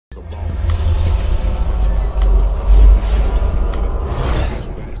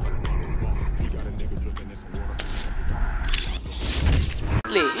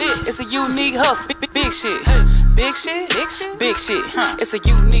unique hustle, big shit. Big shit, big shit, big shit. It's a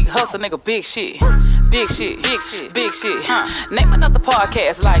unique hustle, nigga, big shit. Big shit, big shit, big shit. Name another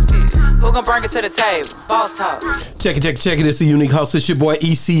podcast like this. Who gon' bring it to the table? Boss talk. Check it. It's a unique hustle. It's your boy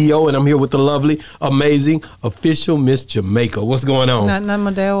ECEO, and I'm here with the lovely, amazing, official Miss Jamaica. What's going on?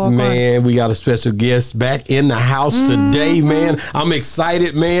 Man, we got a special guest back in the house today, man. I'm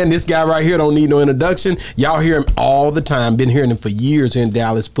excited, man. This guy right here don't need no introduction. Y'all hear him all the time. Been hearing him for years here in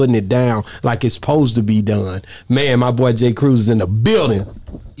Dallas, putting it down like it's supposed to be done. Man, my boy J. Kruz is in the building.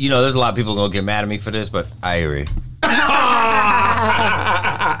 You know, there's a lot of people gonna get mad at me for this, but I agree.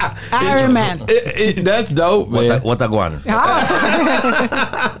 Iron Man. That's dope, man. What the guan?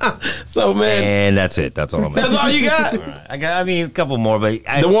 So, man. And that's it. That's all I'm That's all you got? I mean, a couple more, but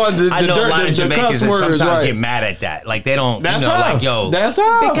I know a lot of Jamaicans that sometimes get mad at that. Like, they don't, that's like, yo. That's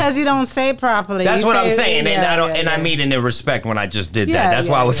how. Because you don't say it properly. That's what I'm saying. And I mean it in respect when I just did that. That's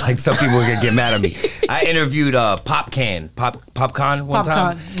why I was like, some people are going to get mad at me. I interviewed Popcorn one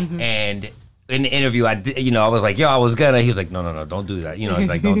time. And in the interview, I was like, I was gonna. He was like, no, don't do that. He's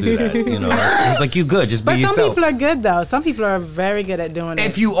like, don't do that. He was like, you good, just be yourself. But some people are good though. Some people are very good at doing it.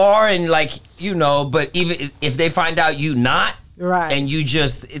 If you are, and like, but even if they find out you not, right, and you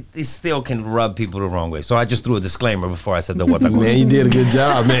just, it still can rub people the wrong way. So I just threw a disclaimer before I said the what. Man, you did a good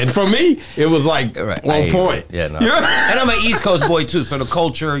job, man. For me, it was like on point. Yeah, no. And I'm an East Coast boy too, so the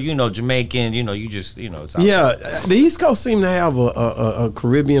culture, Jamaican, you just, it's out there. The East Coast seem to have a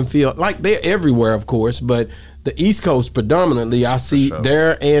Caribbean feel. Like, they're everywhere, of course, but the East Coast predominantly, I see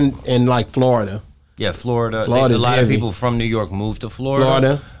there and like Florida. Yeah, Florida. A lot of people from New York move to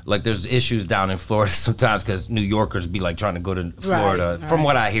Florida. Like, there's issues down in Florida sometimes because New Yorkers be like trying to go to Florida. Right. From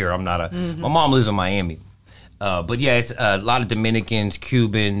what I hear, I'm not my mom lives in Miami. But yeah, it's a lot of Dominicans,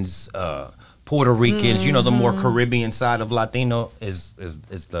 Cubans, Puerto Ricans, the more Caribbean side of Latino is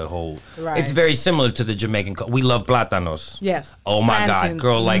the whole. Right. It's very similar to the Jamaican. We love plátanos. Yes. Oh my God,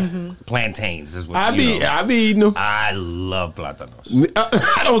 girl, like plantains is what I be eating them. I love plátanos.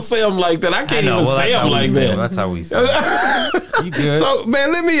 I don't say them like that. I can't even say them like that. That's how we say it. You good? So,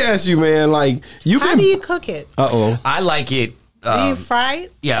 man, let me ask you, man. Like, how do you cook it? I like it. Do you fry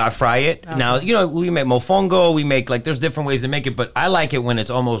it? Yeah, I fry it. Okay. Now, we make mofongo. We make, like, there's different ways to make it, but I like it when it's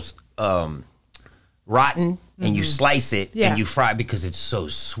almost rotten and you slice it and you fry it because it's so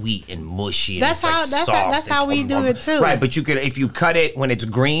sweet and mushy. And that's how we do it too. Right, but if you cut it when it's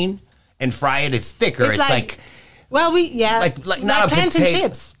green and fry it, it's thicker. It's like not a plantain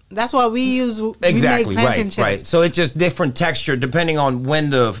chips. That's what we use. Exactly, we make plantain chips. Right. So it's just different texture depending on when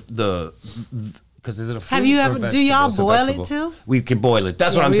because is it a fruit? Have you ever? Do y'all boil it too? We can boil it.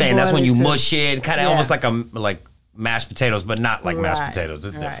 That's what I'm saying. That's when you mush it, kind of almost like mashed potatoes, but not like mashed potatoes.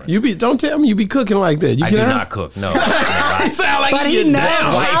 It's different. Don't tell me you be cooking like that. I do not cook. No. It sound like you get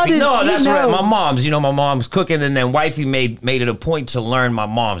down. Wifey, that's right. My mom's cooking, and then wifey made it a point to learn my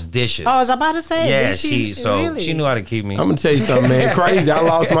mom's dishes. Oh, I was about to say. Yeah, she knew how to keep me. I'm gonna tell you something, man. Crazy. I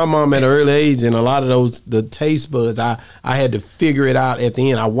lost my mom at an early age, and a lot of the taste buds, I had to figure it out at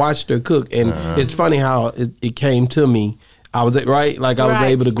the end. I watched her cook, and it's funny how it came to me. I was I was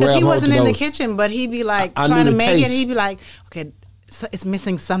able to grab hold to those. He wasn't in the kitchen, but he'd be like trying to make it. He'd be like, okay, so it's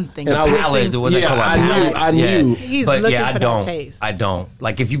missing something. And I knew. He's looking for that taste. I don't.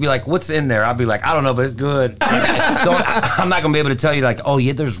 Like, if you be like, what's in there? I'll be like, I don't know, but it's good. I'm not gonna be able to tell you like, oh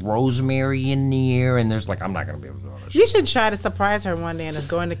yeah, there's rosemary in there, and there's I'm not gonna be able to. You should try to surprise her one day and just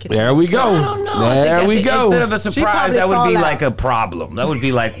go in the kitchen. There we go. I don't know. There we go. Instead of a surprise, that would be like a problem. That would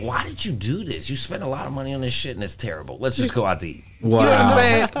be like, why did you do this? You spent a lot of money on this shit and it's terrible. Let's just go out to eat. Wow. You know what I'm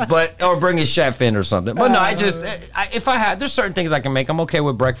saying? Or bring a chef in or something. But no, there's certain things I can make. I'm okay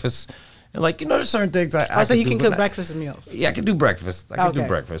with breakfast. And there's certain things so you can cook breakfast meals. Yeah, I can do breakfast. I can do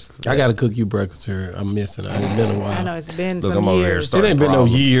breakfast. I got to cook you breakfast here. I'm missing it. It's been a while. I know, it's been some years. It ain't been no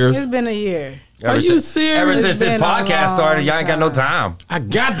years. It's been a year. Are you serious? Ever since this podcast started, y'all ain't got no time. I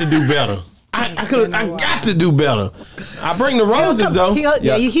got to do better. I got to do better. I bring the roses though.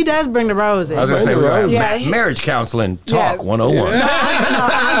 He does bring the roses. I was gonna say marriage counseling talk 101.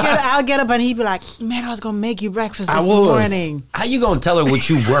 I'll get up and he'd be like, "Man, I was gonna make you breakfast this morning." How you gonna tell her what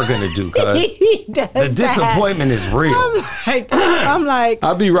you were gonna do? Cause the disappointment is real. I'm like,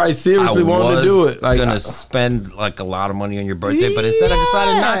 I'll be right seriously wanting to do it. Like, gonna spend a lot of money on your birthday, but instead I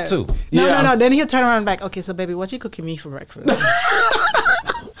decided not to. No. Then he'll turn around and be like, "Okay, so baby, what you cooking me for breakfast?"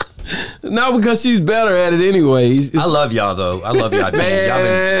 No, because she's better at it anyway. I love y'all though. I love y'all.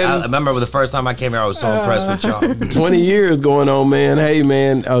 I remember the first time I came here, I was so impressed with y'all. 20 years going on, man. Hey,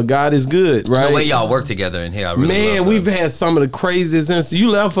 man, God is good, right? The way y'all work together in here, I really man, we've had some of the craziest instances. You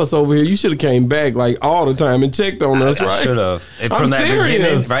left us over here. You should have came back like all the time and checked on us, right? I should have. From that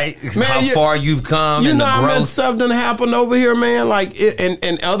beginning, right? Man, how far you've come, you and know the how growth. much stuff done happened over here, man. Like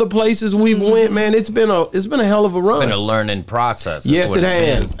and other places we've went, man. It's been a hell of a run. It's been a learning process. Yes, it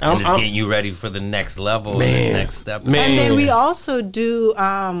has. And it's getting you ready for the next level, man, the next step. Man. And then we also do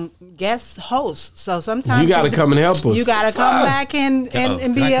guest hosts. So sometimes you got to come and help us. You got to come back and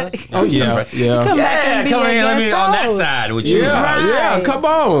be a. Oh yeah, yeah. Come back and be a guest on that host. side with you. Yeah, right. yeah. Come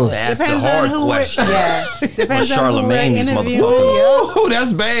on. Ask the hard question. Yeah. Depends on who we're Charlemagne, these interviewing. motherfuckers. Ooh,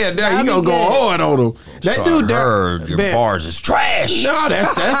 that's bad. There, he gonna go hard on him. That dude, heard your bars is trash. No,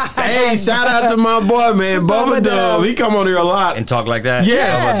 that's hey, shout out to my boy, man, Bubba Dub. He come on here a lot And talk like that.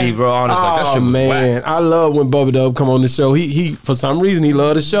 Yes. I'm gonna be real honest. Like, that shit was man, whack. I love when Bubba Dub come on the show. He for some reason he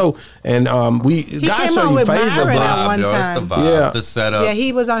loved the show, and He God came show on you with phase the Myron vibe. at one Yo, it's time. the vibe, Yeah. the setup. Yeah,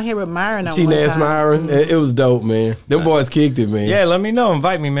 he was on here with Myron at T. one Nance time. Myron, it was dope, man. Them boys kicked it, man. Yeah, let me know.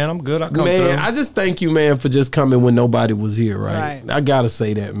 Invite me, man. I'm good. I come Man, through. I just thank you, man, for just coming when nobody was here, right? I gotta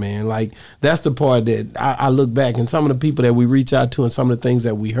say that, man. Like that's the part that I look back and some of the people that we reach out to and some of the things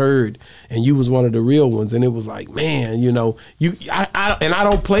that we heard, and you was one of the real ones, and it was like, man, you know, I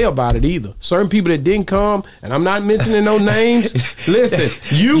don't play about it either. Certain people that didn't come, and I'm not mentioning no names.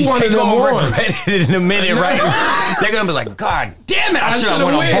 Listen, you one of them ones. In a minute, right? They're gonna be like, God damn it! I should have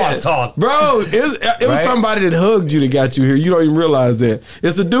went on Boss Talk, bro. It was somebody that hugged you that got you here. You don't even realize that.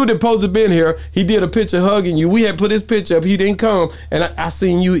 It's a dude that supposed to been here. He did a picture hugging you. We had put his picture up. He didn't come, and I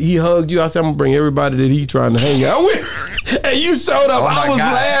seen you. He hugged you. I said, I'm gonna bring everybody that he trying to hang out with. And you showed up. I was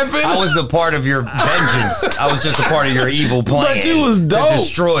laughing. I was the part of your vengeance. I was just a part of your evil plan. But you was dope. To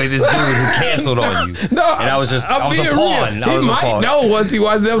destroy this dude who canceled on you. No, and I was a pawn. He might know once he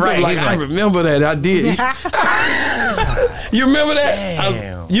watched the episode. Right, like, I remember that. I did. You remember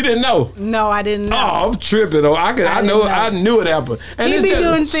that? You didn't know? No, I didn't know. Oh, I'm tripping. I knew it happened. And He'd be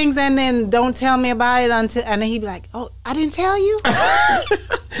doing things and then don't tell me about it until, and then he'd be like, "Oh, I didn't tell you."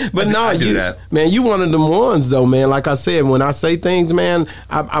 But no, man, you one of them ones though, man. Like I said, when I say things, man,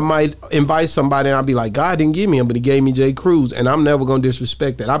 I might invite somebody and I'll be like, God didn't give me him, but he gave me Jay Kruz, and I'm never gonna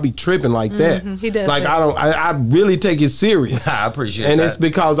disrespect that. I'll be tripping like that. He does. Like I really take it serious. I appreciate that. And it's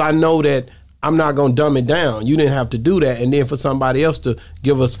because I know that I'm not going to dumb it down. You didn't have to do that. And then for somebody else to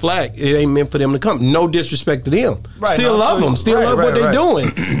give us flack, it ain't meant for them to come. No disrespect to them. Right, Still love them. Still love what they're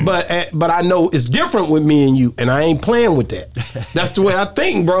doing. But I know it's different with me and you, and I ain't playing with that. That's the way I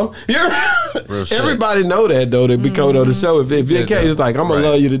think, bro. Everybody know that, though, that because of the show. If your case is like, I'm going to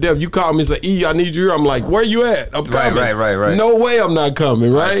love you to death. You call me and say, E, I need you here. I'm like, where you at? I'm coming. Right. No way I'm not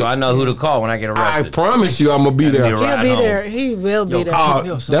coming, right? So I know who to call when I get arrested. I promise you I'm going to be there. He'll be there. He will be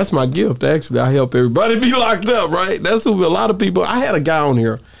there. That's my gift, actually. I help everybody be locked up, right? That's who a lot of people. I had a guy on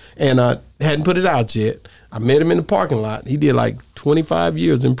here, and I hadn't put it out yet. I met him in the parking lot. He did like 25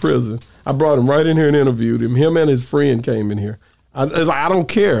 years in prison. I brought him right in here and interviewed him. Him and his friend came in here. I don't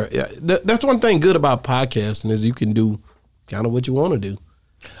care. That's one thing good about podcasting is you can do kind of what you want to do.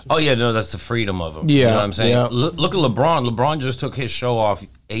 Oh, yeah, no, that's the freedom of them. Yeah. You know what I'm saying? Yeah. Look at LeBron. LeBron just took his show off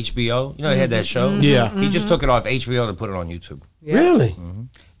HBO. You know, he had that show? Yeah. He just took it off HBO to put it on YouTube. Yeah. Really?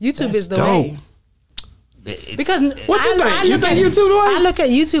 YouTube is the dope. way. Because what you think? You think YouTube the way? I look at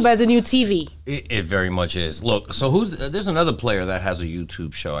YouTube as a new TV. It very much is. Look, so there's another player that has a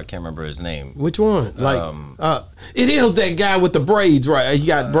YouTube show. I can't remember his name. Which one? Like, it is that guy with the braids, right? He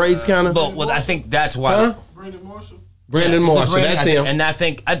got braids, kind of. But I think that's why. Brandon Marshall, that's him. And I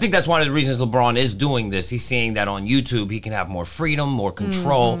think that's one of the reasons LeBron is doing this. He's seeing that on YouTube he can have more freedom, more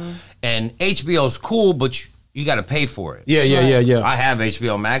control, and HBO's cool, but you got to pay for it. Yeah. I have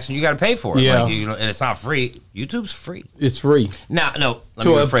HBO Max, and you got to pay for it. Yeah. Like, and it's not free. YouTube's free. It's free. Now, no, let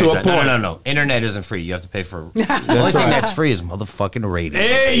me rephrase that. No. Internet isn't free. You have to pay for it. The only thing that's free is motherfucking radio.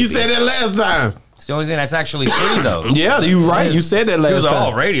 Hey, you said that last time. It's the only thing that's actually free, though. Yeah, you right. You said that last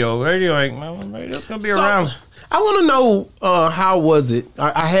time. Oh, radio ain't. Radio's gonna be around. I want to know how was it?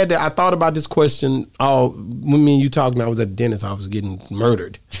 I thought about this question when me and you talking. I was at the dentist. I was getting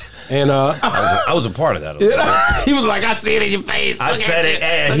murdered, and I was a part of that. He was like, "I see it in your face." I said it,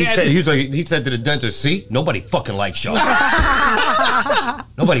 and he said to the dentist, "See, nobody fucking likes y'all.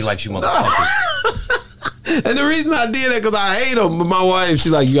 Nobody likes you, motherfuckers." And the reason I did that because I hate him. But my wife,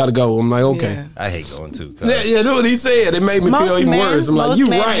 she's like, "You got to go." I'm like, "Okay." Yeah. I hate going too. Yeah, that's what he said. It made me feel even worse. I'm like, "You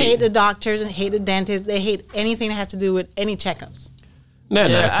right." Most men hate the doctors and hate the dentists. They hate anything that has to do with any checkups.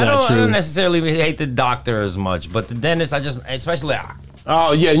 That's not true. I don't necessarily hate the doctor as much, but the dentist, especially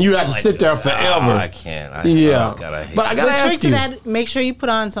Oh yeah, and you have to sit there forever. I can't. But I gotta ask you. That, make sure you put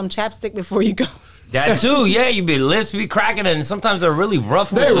on some chapstick before you go. That too, yeah. Lips be cracking, and sometimes they're really rough.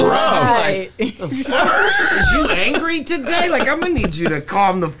 They're rough. Right. Like, is you angry today? Like, I'm gonna need you to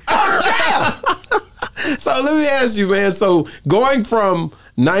calm the fuck down. So let me ask you, man. So going from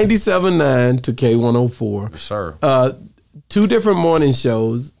 97.9 to K104, sir. 2 different morning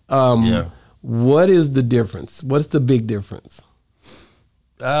shows. What is the difference? What's the big difference?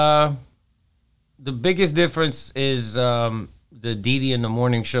 The biggest difference is the Didi in the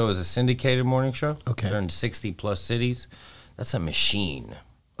morning show is a syndicated morning show. Okay. They're in 60 plus cities. That's a machine.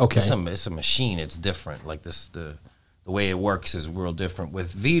 Okay. It's a machine. It's different. Like the way it works is real different.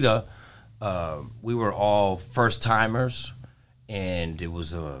 With Vita, we were all first timers, and it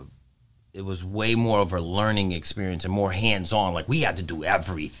was way more of a learning experience and more hands-on. Like, we had to do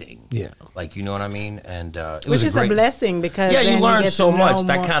everything. Yeah. Like, you know what I mean? And which is a blessing, because you learn so much.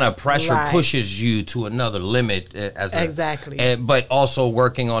 That kind of pressure pushes you to another limit exactly. But also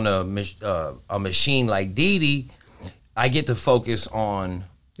working on a machine like Didi, I get to focus on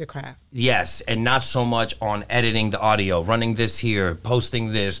your craft. Yes, and not so much on editing the audio, running this here,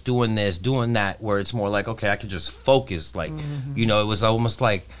 posting this, doing that, where it's more like, okay, I could just focus. Like, it was almost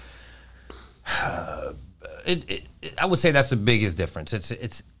like, I would say that's the biggest difference.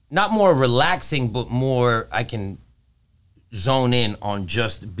 It's not more relaxing, but more I can zone in on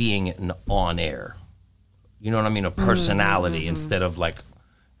just being on air. You know what I mean? A personality instead of like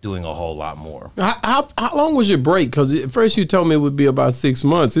doing a whole lot more. How long was your break? Because at first you told me it would be about 6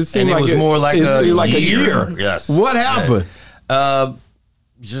 months. It seemed like it was more like a year. Yes. What happened?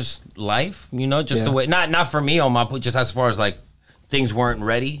 Just life, the way. Not for me on my, just as far as like, things weren't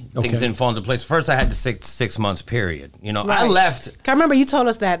ready. Things didn't fall into place. First, I had the six months period. I left. I remember you told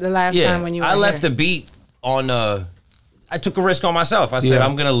us that the last time when you were I left the beat on. I took a risk on myself. I said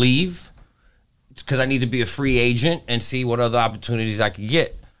I'm gonna leave because I need to be a free agent and see what other opportunities I could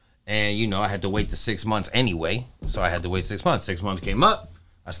get. And I had to wait the 6 months anyway, so I had to wait 6 months. 6 months came up.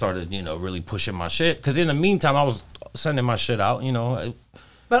 I started, really pushing my shit. Because in the meantime, I was sending my shit out.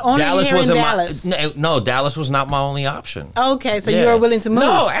 But only Dallas here in Dallas. No, Dallas was not my only option. Okay, so you were willing to move.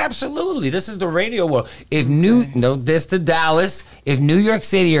 No, absolutely. This is the radio world. If this to Dallas. If New York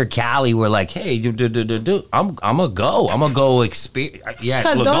City or Cali were like, hey, I'm gonna go. I'm gonna go experience. Yeah,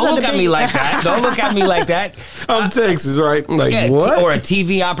 look, don't look at me like that. Don't look at me like that. I'm Texas, right? Like what? Or a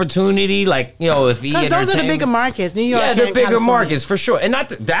TV opportunity, like if because those are the bigger markets, New York. Yeah, they're bigger markets for sure. And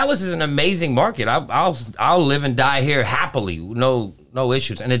Dallas is an amazing market. I'll live and die here happily. No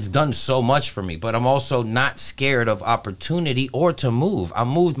issues, and it's done so much for me, but I'm also not scared of opportunity or to move. I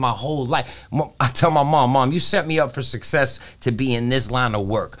moved my whole life. I tell my mom, you set me up for success to be in this line of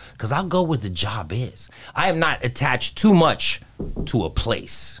work, because I'll go where the job is. I am not attached too much to a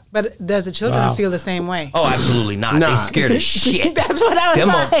place. But does the children feel the same way? Oh, absolutely not. They scared as shit. That's what I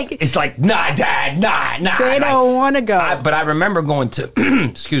was like. It's like, nah, Dad, nah. They don't want to go. But I remember going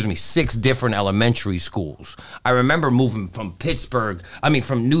to, 6 different elementary schools. I remember moving from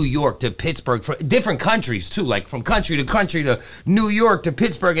New York to Pittsburgh, for different countries too, like from country to country to New York to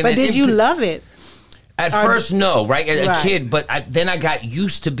Pittsburgh. But did you love it? At first, no, right? A kid, but then I got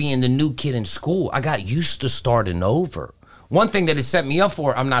used to being the new kid in school. I got used to starting over. One thing that it set me up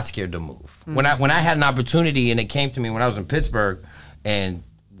for, I'm not scared to move. When I had an opportunity and it came to me when I was in Pittsburgh, and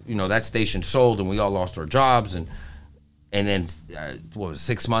that station sold and we all lost our jobs, and then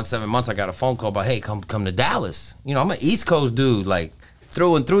 6 months, 7 months, I got a phone call about, hey, come to Dallas. I'm an East Coast dude, like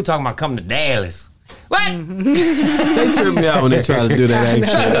through and through, talking about come to Dallas. What? They trip me out when they try to do that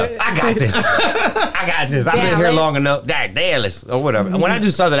accent. I got this. I've been here long enough. Dallas or whatever. When I do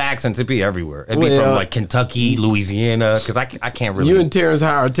Southern accents, it'd be everywhere. It'd be from like Kentucky, Louisiana, because I can't really. You and Terrence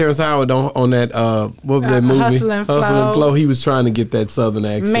Howard on that what was that movie? Hustle and Flow. He was trying to get that Southern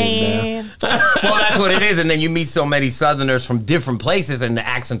accent. Man. Well, that's what it is. And then you meet so many Southerners from different places, and the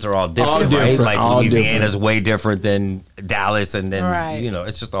accents are all different, right? Like Louisiana's way different than Dallas, and then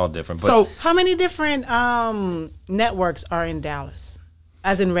it's just all different. But so, how many different networks are in Dallas,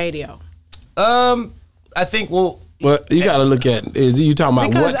 as in radio? I think well, you got to look at. Is you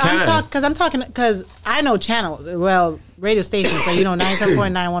talking about what kind? Because I know channels, radio stations. So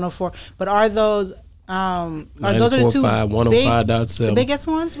 97.9, 104. But are those? Are those are the two 105.7. The biggest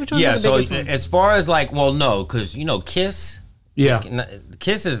ones? Which ones are the biggest ones? As far as like, no, because Kiss. Yeah,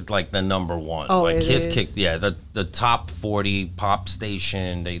 Kiss is like the number one. Oh, like Kiss is? kicked the top 40 pop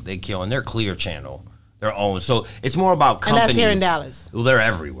station. They kill, and they're Clear Channel, their own. So it's more about companies. And that's here in Dallas. Well, they're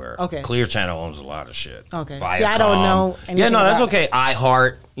everywhere. Okay. Clear Channel owns a lot of shit. Okay. Viacom. See, I don't know anything. Yeah, no, that's okay.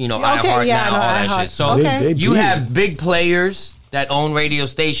 iHeart, iHeart now, all that shit. So okay. you have big players that own radio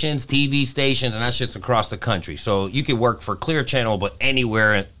stations, TV stations, and that shit's across the country. So you could work for Clear Channel, but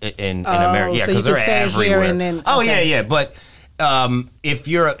anywhere in America. Yeah, because they're everywhere. And then, yeah. But if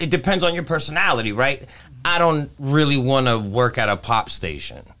it depends on your personality, right? I don't really want to work at a pop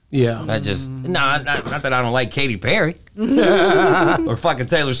station. Yeah. Not that I don't like Katy Perry or fucking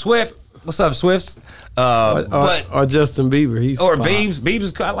Taylor Swift. What's up, Swifts? Or Justin Bieber.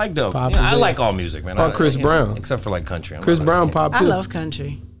 Biebs. I like dope. Yeah, I like all music, man. Or Chris Brown, except for like country. Chris Brown pop too. I love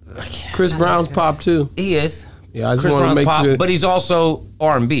country. Chris Brown's pop too. He is. Yeah, I just want to make sure. But he's also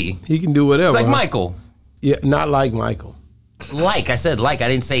R&B. He can do whatever. It's like Michael. Yeah, not like Michael. I said I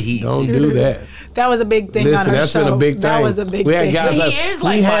didn't say he. Don't do that. That was a big thing. Listen, on that's show. been a big thing. That was a big thing. Guys, he is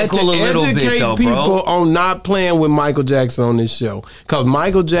like Michael a little bit, though, bro. People on not playing with Michael Jackson on this show, because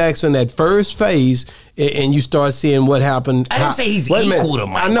Michael Jackson, that first phase, and you start seeing what happened. I didn't say he's equal to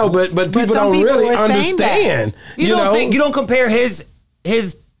Michael. I know, but people don't really understand. You don't think you don't compare his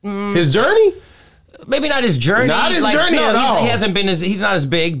journey? Maybe not his journey. Not his journey at all. He hasn't been he's not as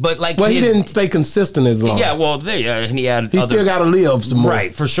big, but like. Well, he didn't stay consistent as long. Yeah, well, and he still got to live some more.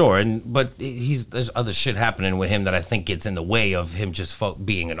 Right, for sure. But there's other shit happening with him that I think gets in the way of him just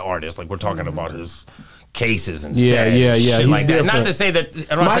being an artist. Like we're talking about his cases and yeah. Shit like that. Not to say that.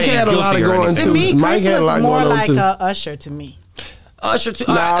 Mike had a lot of going to me. Chris was more like a Usher to me. Usher too.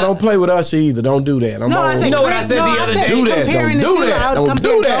 Nah, don't play with Usher either. Don't do that. You know what I said the other day? Do that. Don't do that. Don't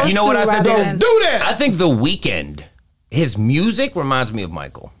do that. You know what I said? Don't do that. I think The Weeknd, his music reminds me of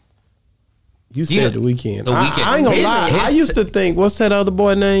Michael. You said The Weeknd. The Weeknd. I ain't gonna lie. I used to think, what's that other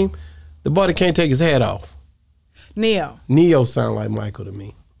boy name? The boy that can't take his hat off. Neo sound like Michael to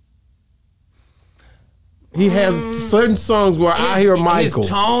me. He has certain songs where I hear Michael. His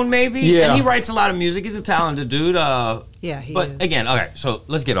tone, maybe? Yeah. And he writes a lot of music. He's a talented dude. But again, okay, so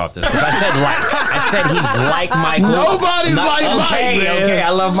let's get off this. Because I said I said he's like Michael. Nobody's like Mike, man. Okay,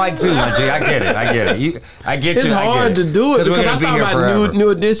 I love Mike too, my G. I get it. I get you. It's hard to do it because I thought about New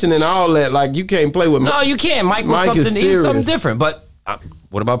Edition and all that. Like, you can't play with Mike. No, you can't. Mike was something different. But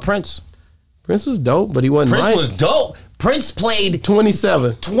what about Prince? Prince was dope, but he wasn't Mike. Prince was dope. Prince played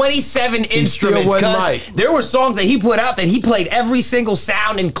 27 instruments. Because there were songs that he put out that he played every single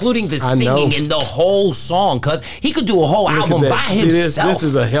sound, including the singing in the whole song. Because he could do a whole album by himself. This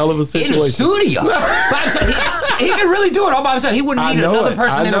is a hell of a situation. In a studio. By himself. He could really do it all by himself. He wouldn't need another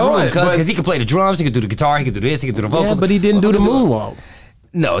person in the room. Because he could play the drums, he could do the guitar, he could do this, he could do the vocals. Yeah, but he didn't do the moonwalk.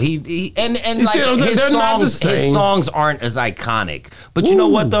 No, he like his songs aren't as iconic. But you know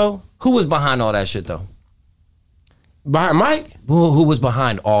what though? Who was behind all that shit though? Behind Mike? Who was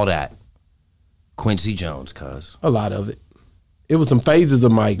behind all that? Quincy Jones, cuz. A lot of it. It was some phases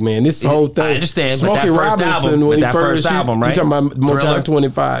of Mike, man. This whole thing. I understand, Smokey but that first album, right? You talking about Motown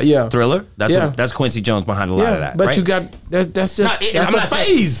 25, yeah. Thriller? That's Quincy Jones behind a lot of that, but right? you got, that's a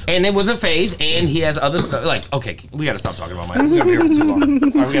phase. And it was a phase, and he has other stuff. Like, okay, we got to stop talking about Mike. We're going to be here for too long.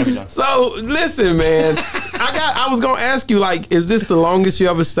 All right, we got to be done. So, listen, man. I was going to ask you, like, is this the longest you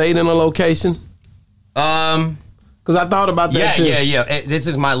ever stayed in a location? Because I thought about that too. Yeah. This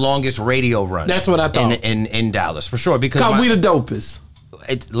is my longest radio run. That's what I thought. In Dallas, for sure. Because we the dopest.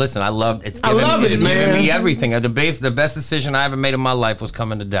 Listen, I love it, man. Giving me everything. The best decision I ever made in my life was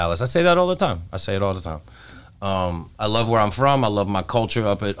coming to Dallas. I say that all the time. I love where I'm from. I love my culture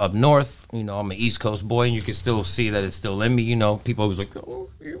up north. You know, I'm an East Coast boy, and you can still see that it's still in me. You know, people always like, oh,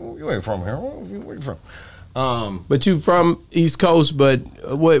 you ain't from here. Where you from? But you from East Coast, but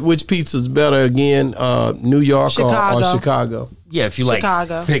which pizza's better again, New York or Chicago? Yeah, if you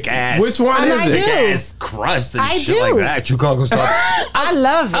Chicago. like thick ass. Which one is it? Thick ass crust and shit like that. Chicago style. I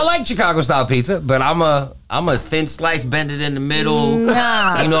love it. I like Chicago style pizza, but I'm a thin slice, bend it in the middle.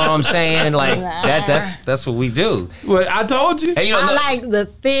 Nah. You know what I'm saying? Like that's what we do. Well, I told you. And you know, I like the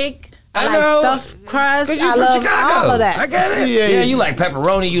thick. I know. like stuffed crust. I love Chicago. all of that. I get it. Yeah, you like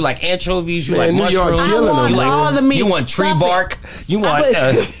pepperoni. You like anchovies. You like New York mushrooms. killing I want them, all the meat. You want tree bark. You want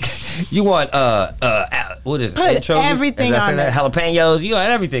what is it? Put Anchovies? everything on there. Jalapenos. You want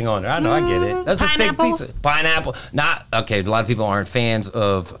everything on there. I know. I get it. That's a thick Pineapples? pizza. Pineapple. Not okay. A lot of people aren't fans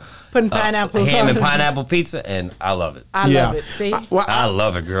of Putting pineapples ham on and it. pineapple pizza, and I love it. I love it. See, I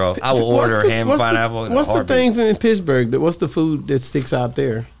love it, girl. I will order ham and pineapple. What's the thing in Pittsburgh? What's the food that sticks out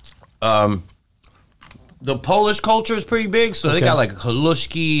there? The Polish culture is pretty big, so they got like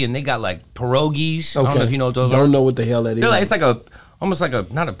halushki and they got like pierogies. I don't know if you know what those are. Don't know what the hell that is. Like, it's like almost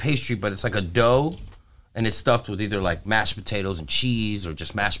like not a pastry, but it's like a dough, and it's stuffed with either like mashed potatoes and cheese, or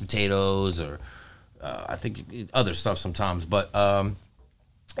just mashed potatoes, or I think other stuff sometimes. But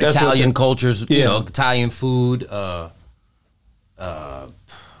Italian cultures, you know, Italian food.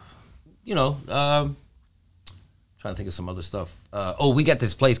 Trying to think of some other stuff. We got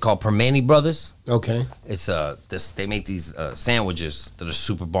this place called Permane Brothers. Okay. It's they make these sandwiches that are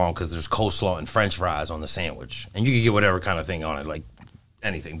super bomb because there's coleslaw and French fries on the sandwich, and you can get whatever kind of thing on it, like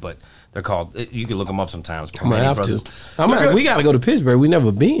anything. But they're called. You can look them up sometimes. Permane Brothers. We got to go to Pittsburgh. We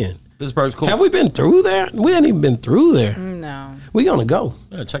never been. Pittsburgh's cool. Have we been through there? We ain't even been through there. No. We gonna go.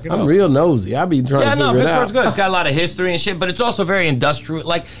 Yeah, check it out. I'm real nosy. I be trying to figure it out. Pittsburgh's good. It's got a lot of history and shit, but it's also very industrial.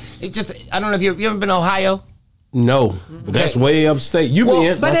 Like, it just, I don't know if you ever been to Ohio? No, but that's way upstate. You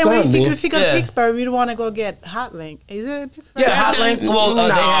been? But then if you go to Pittsburgh, you don't want to go get Hot Link. Is it Pittsburgh? Yeah, Hot Link. Well, they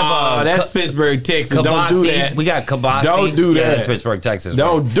have that's Pittsburgh, Texas. Kabasi. Don't do that. We got Kabasi. Don't do that. Yeah, that's Pittsburgh, Texas.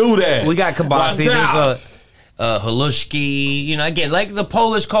 Don't do that. We got Kabasi. There's Halushki. You know, again, like the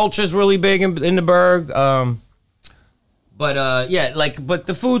Polish culture is really big in the Berg. But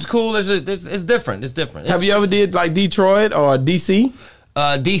the food's cool. It's different. It's different. Have you ever did like Detroit or DC?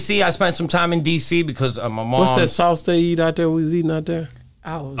 DC, I spent some time in DC because my mom. What's that sauce they eat out there? We was eating out there.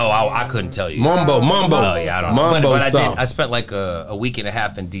 I couldn't tell you. Mambo. Oh yeah, I don't know. But sauce. I spent like a week and a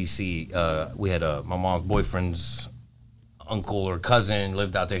half in DC. We had my mom's boyfriend's uncle or cousin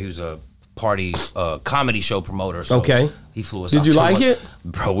lived out there. He was a party comedy show promoter. So okay. He flew us Did out. you like it?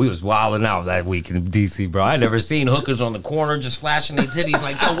 Bro, we was wilding out that week in DC, bro. I never seen hookers on the corner just flashing their titties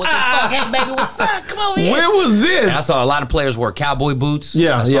like, yo, what the fuck? Hey, baby, what's up? Come over here. Where was this? And I saw a lot of players wear cowboy boots.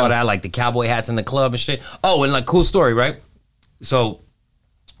 Yeah, I saw that, like the cowboy hats in the club and shit. Oh, and like, cool story, right? So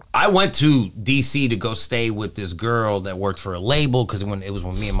I went to DC to go stay with this girl that worked for a label because it was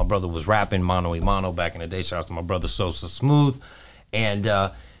when me and my brother was rapping Mano y Mano back in the day. Shout out to my brother Sosa Smooth.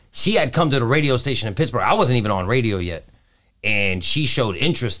 And she had come to the radio station in Pittsburgh. I wasn't even on radio yet. And she showed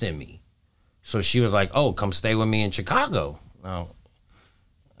interest in me. So she was like, oh, come stay with me in Chicago. Now,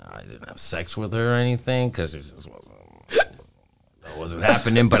 I didn't have sex with her or anything because it just wasn't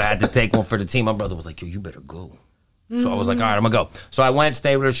happening, but I had to take one for the team. My brother was like, yo, you better go. So I was like, all right, I'm going to go. So I went,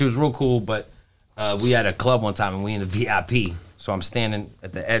 stayed with her. She was real cool, but we had a club one time, and we in the VIP. So I'm standing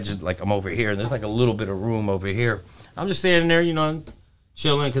at the edge, like I'm over here, and there's like a little bit of room over here. I'm just standing there, you know,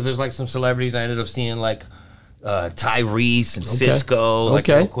 chilling, because there's like some celebrities. I ended up seeing like Tyrese and Cisco, like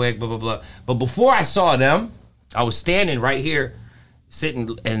real quick, blah, blah, blah. But before I saw them, I was standing right here,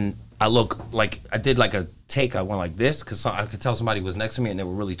 sitting, and I look like, I did like a take, I went like this, because I could tell somebody was next to me, and they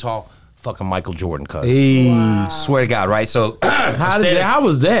were really tall. Fucking Michael Jordan, cuz. Hey. Wow. Swear to God, right? So, how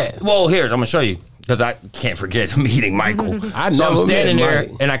was that? Well, here, I'm going to show you, because I can't forget meeting Michael. So I'm standing there,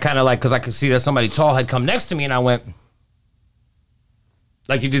 and I kind of like, because I could see that somebody tall had come next to me, and I went,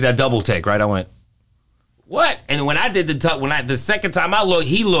 like you did that double take, right? I went, what? And when I did the second time I looked,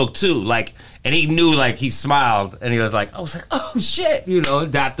 he looked too, like, and he knew, like, he smiled, and he was like, I was like, oh shit, you know,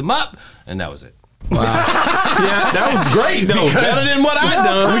 dapped him up, and that was it. Wow. Yeah, that was great though. Better than what I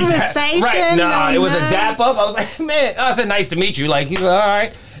done. Right? No, it was a dap up. I was like, man, I said, nice to meet you. Like, he was like, all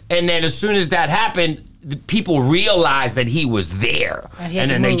right. And then as soon as that happened, the people realized that he was there, and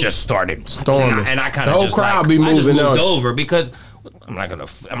then they just started storming. And I kind of just like, I just moved over because. I'm not gonna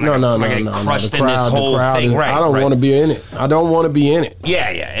crushed in this whole thing, right? I don't want to be in it. I don't want to be in it. Yeah,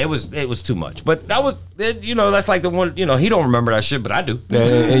 it was too much. But that was, you know, that's like the one, you know, he don't remember that shit, but I do.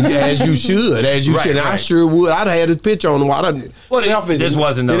 And as you should, should. I sure would. I'd have had his picture on the wall. Selfie. This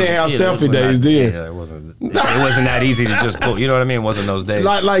wasn't. They didn't have selfie days then. Yeah, it wasn't that easy to just pull. You know what I mean? It wasn't those days.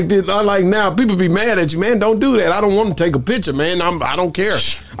 Like now, people be mad at you, man. Don't do that. I don't want to take a picture, man. I don't care.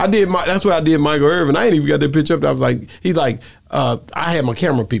 That's what I did, Michael Irvin. I ain't even got that picture up. I was like, he's like. I had my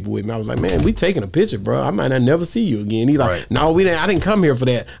camera people with me. I was like, man, we taking a picture, bro. I might not never see you again. He's like, no, we didn't. I didn't come here for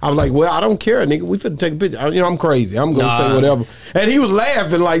that. I was like, well, I don't care, nigga. We finna take a picture. You know, I'm crazy. I'm gonna say whatever. And he was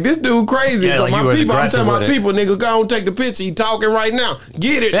laughing like, this dude crazy. Yeah, so like my people, I'm telling my people, nigga, go on take the picture. He talking right now.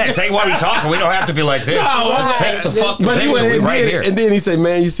 Get it. Yeah, take while we talking. We don't have to be like this. Let's take the fucking picture. He went right here. And then he said,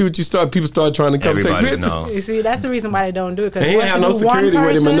 man, you see what you start? People start trying to come take pictures. Knows. You see, that's the reason why they don't do it. He ain't have no security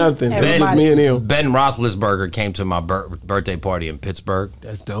with him or nothing. It was just me and him. Ben Roethlisberger came to my birthday party in Pittsburgh.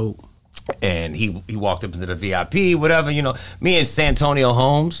 That's dope. And he walked up into the VIP, whatever, you know. Me and Santonio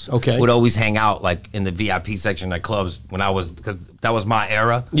Holmes would always hang out like in the VIP section at clubs when I was, because that was my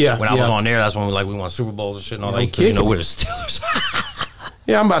era. Yeah. When I was on there, that's when we won Super Bowls and shit and all that. Because, you know, we're the Steelers.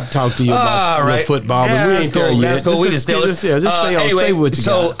 Yeah, I'm about to talk to you about football, but we ain't there yet. That's cool. We the Steelers. Just stay with you.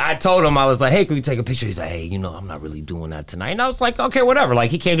 So I told him, I was like, hey, can we take a picture? He's like, hey, you know, I'm not really doing that tonight. And I was like, okay, whatever. Like,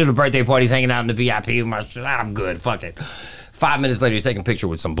 he came to the birthday party, he's hanging out in the VIP with my shit. I'm good. Fuck it. 5 minutes later, he's taking a picture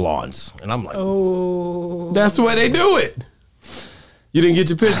with some blondes. And I'm like, oh. That's the way they do it. You didn't get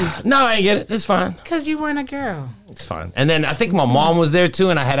your picture? No, I didn't get it. It's fine. Because you weren't a girl. It's fine. And then I think my mom was there too,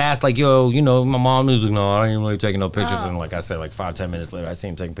 and I had asked like, yo, you know, my mom was like, no, I ain't really taking no pictures. And like I said, like 5-10 minutes later, I see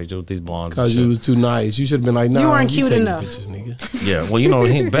him taking pictures with these blondes. Because you was too nice. You should have been like, no, you weren't cute enough. Pictures, nigga. Yeah, well, you know,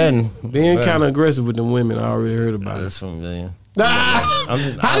 Ben kind of aggressive with the women. I already heard about it. That's familiar.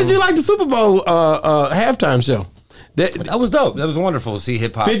 How did you like the Super Bowl halftime show? That was dope. That was wonderful to see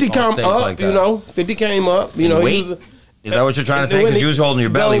hip hop. 50 come up, like you know. 50 came up, you know. He was, is that what you're trying to say? Because you was holding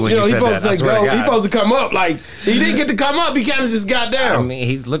your belly when you said that. He's supposed to come up. Like he didn't get to come up. He kind of just got down. I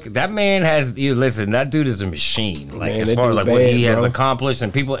mean, that man has. You listen. That dude is a machine. Like man, as far as like what he has accomplished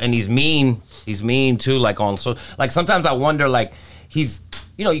and people, and he's mean. He's mean too. Like on so like sometimes I wonder like he's.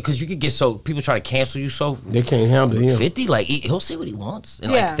 You know, because you could get so people try to cancel you so they can't handle him. 50, like he'll say what he wants,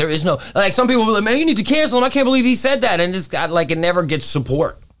 and like there is no like some people will be like, man, you need to cancel him. I can't believe he said that, and this guy like it never gets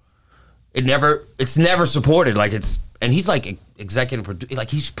support. It's never supported. Like and he's like executive producer, like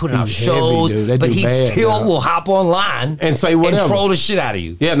he's putting out shows, but he still will hop online and say whatever and troll the shit out of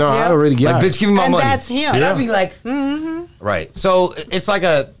you. Yeah, no, I already got like, bitch, give me my money. That's him. And I'd be like, right. So it's like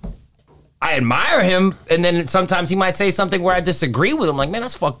I admire him, and then sometimes he might say something where I disagree with him. Like, man,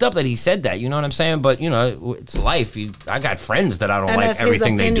 that's fucked up that he said that. You know what I'm saying? But, you know, it's life. I got friends that I don't like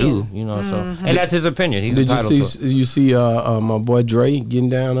everything they do. You know, so and that's his opinion. He's entitled to it. Did you see my boy Dre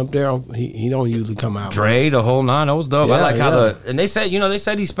getting down up there? He don't usually come out. Dre, the whole nine, that was dope. I like how and they said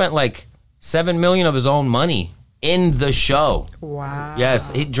he spent like $7 million of his own money in the show. Wow.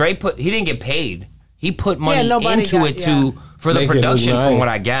 Yes, he didn't get paid. He put money into it for the production, from what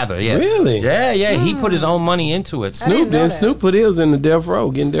I gather. Yeah. Really? Yeah. He put his own money into it. Snoop put his in the death row,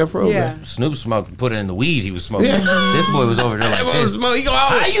 getting death row. Yeah. Snoop put it in the weed he was smoking. This boy was over there like this.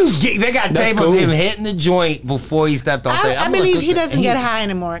 They got tape of him hitting the joint before he stepped on stage. I believe he doesn't get high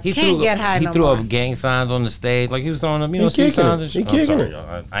anymore. He can't get high no more. He threw up gang signs on the stage. Like he was throwing up, street signs and shit. I'm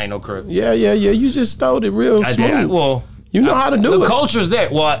sorry, I ain't no crook. Yeah. You just stole it real smooth. Well, you know how to do it. The culture's there.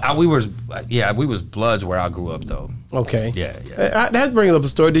 Well, we was Bloods where I grew up though. Okay. Yeah. That brings up a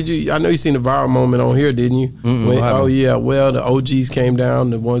story. I know you seen the viral moment on here, didn't you? Well, the OGs came down,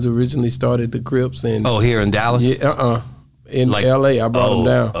 the ones who originally started the Crips, and here in Dallas. Yeah. In LA, I brought them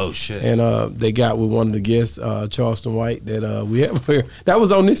down. Oh shit! And they got with one of the guests, Charleston White, that we have here. That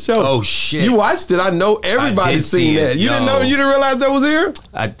was on this show. Oh shit! You watched it. I know everybody's seen that. You didn't know? You didn't realize that was here?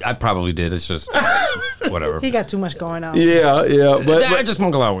 I probably did. It's just whatever. He got too much going on. Yeah. But I just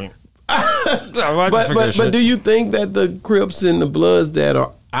smoke a lot of weed. But do you think that the Crips and the Bloods that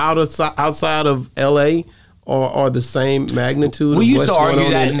are outside of LA are the same magnitude? We used to argue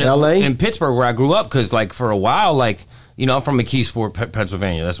that in LA, in Pittsburgh, where I grew up, because like for a while, like. You know, I'm from McKeesport,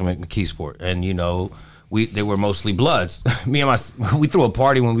 Pennsylvania. That's McKeesport, and you know, they were mostly Bloods. We threw a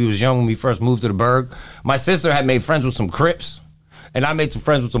party when we was young, when we first moved to the Burg. My sister had made friends with some Crips, and I made some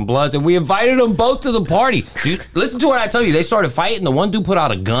friends with some Bloods, and we invited them both to the party. Dude, listen to what I tell you. They started fighting. The one dude put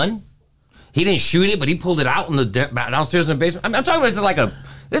out a gun. He didn't shoot it, but he pulled it out in the downstairs in the basement. I'm talking about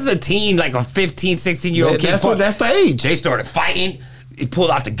this is a teen, like a 15, 16-year-old kid. That's the age. They started fighting. He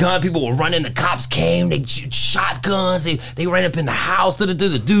pulled out the gun. People were running. The cops came. They shot guns. They ran up in the house. The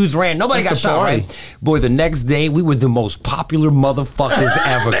dudes ran. Nobody got shot, right? Boy, the next day, we were the most popular motherfuckers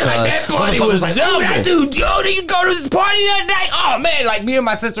ever. That party was like, oh, that dude, yo, did you go to this party that night? Oh, man. Like, me and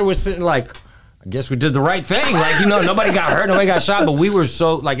my sister were sitting like, I guess we did the right thing. Like, you know, nobody got hurt. Nobody got shot. But we were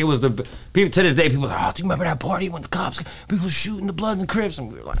so, like, it was the people to this day, people are like, oh, do you remember that party when the cops, people shooting the Bloods and Crips?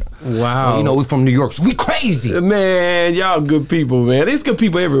 And we were like, wow. Well, you know, we from New York, so we crazy. Man, y'all good people, man. There's good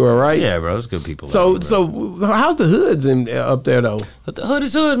people everywhere, right? Yeah, bro, it's good people. So how's the hoods up there, though? But the hood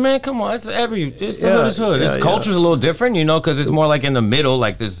is hood, man. Come on, the hood is hood. Culture's a little different, you know, because it's more like in the middle.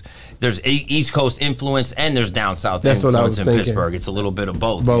 Like there's East Coast influence and there's down South influence in Pittsburgh. It's a little bit of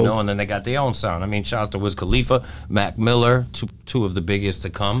both, you know, and then they got their own sound. I mean, shouts to Wiz Khalifa, Mac Miller, two of the biggest to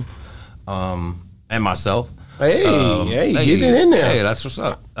come, and myself. Hey, get it in there. Hey, that's what's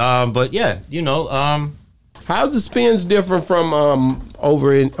up. But yeah, you know, how's the spins different from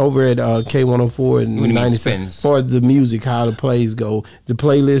over at K104 and 97? As far as the music, how the plays go, the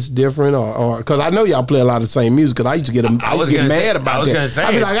playlist different, or because I know y'all play a lot of the same music. Because I used to get mad about that.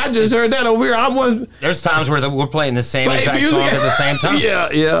 I mean, like I just heard that over here. There's times where we're playing the same exact song at the same time.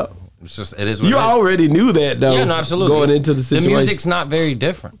 Yeah. It's just it is. What you already knew that though. Yeah, no, absolutely. Going into the situation, the music's not very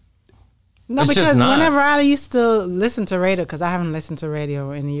different. No, it's because whenever I used to listen to radio, because I haven't listened to radio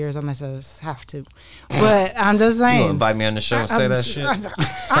in years unless I have to. But I'm just saying. You invite me on the show and say that shit?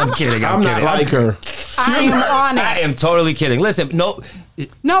 I'm kidding. I'm not like her. I am honest. I am totally kidding. Listen, no,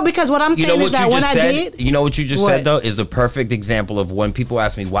 because what I'm saying is that when I did. You know what you just said, though, is the perfect example of when people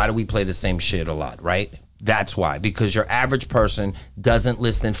ask me, why do we play the same shit a lot, right? That's why, because your average person doesn't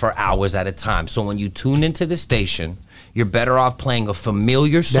listen for hours at a time. So when you tune into the station, you're better off playing a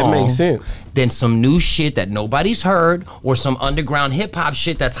familiar song. That makes sense. Than some new shit that nobody's heard or some underground hip hop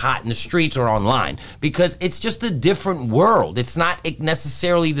shit that's hot in the streets or online, because it's just a different world. It's not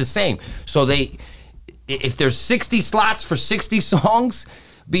necessarily the same. So if there's 60 slots for 60 songs,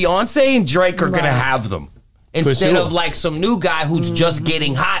 Beyonce and Drake are going to have them. Instead of like some new guy who's just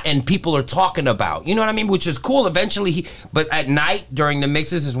getting hot and people are talking about, you know what I mean? Which is cool. Eventually, but at night during the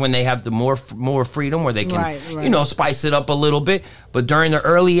mixes is when they have the more freedom where they can, you know, spice it up a little bit. But during the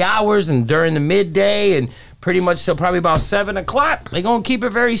early hours and during the midday and pretty much till probably about 7 o'clock, they're gonna keep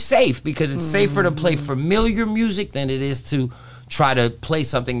it very safe, because it's safer to play familiar music than it is to try to play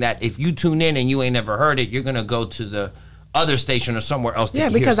something that if you tune in and you ain't never heard it, you're gonna go to the other station or somewhere else to hear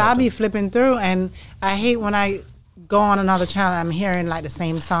because something. I'll be flipping through, and I hate when I go on another channel, I'm hearing like the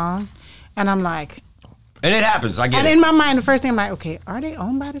same song, and I'm like... And it happens, I get it. And in my mind, the first thing I'm like, okay, are they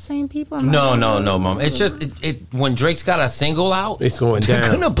owned by the same people? No, Mom. It's just, when Drake's got a single out, it's going down.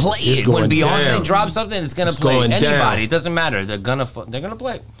 They're gonna play it. When Beyonce drops something, it's gonna play anybody. Down. It doesn't matter. They're gonna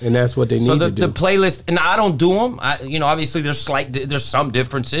play. And that's what they need to do. So the playlist, and I don't do them. You know, obviously there's some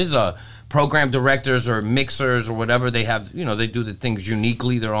differences. Program directors or mixers or whatever, they have, you know, they do the things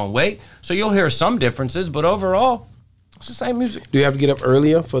uniquely their own way. So you'll hear some differences, but overall, it's the same music. Do you have to get up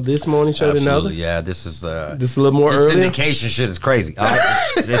earlier for this morning show than another? Yeah, this is a little more early. Syndication shit is crazy.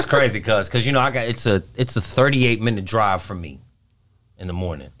 It's crazy, cause you know it's a 38-minute drive for me in the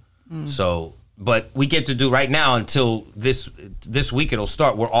morning. So, but we get to do right now until this week it'll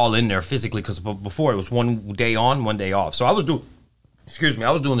start. We're all in there physically, because before it was 1 day on, 1 day off. So I was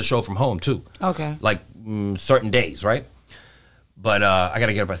doing the show from home too. Okay. Like certain days, right? But I got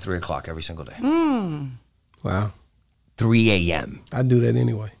to get up at 3 o'clock every single day. Wow. 3 a.m. I do that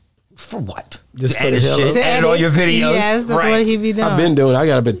anyway. For what? Just to edit shit, to edit all your videos. Yes, that's what he be doing. I've been doing. I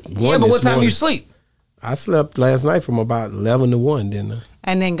got up at 1 Yeah, but what time morning. you sleep? I slept last night from about 11 to 1, didn't I?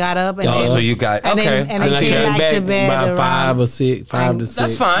 And then got up. And so you got, and okay. Then, and then I came back to bed about 5 or 6, 5 to 6.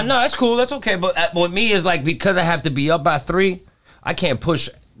 That's fine. No, that's cool. That's okay. But with me is like, because I have to be up by 3, I can't push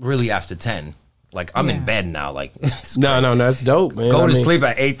really after 10. Like, I'm in bed now. Like, no, that's dope, man. Going to sleep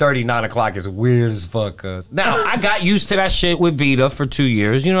at 8:30, 9 o'clock is weird as fuck. Cause now I got used to that shit with Vita for 2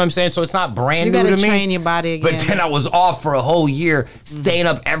 years. You know what I'm saying? So it's not brand new to me. You gotta train your body again. But then I was off for a whole year, staying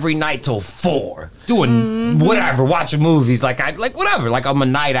up every night till 4, doing whatever, watching movies. Like whatever. Like I'm a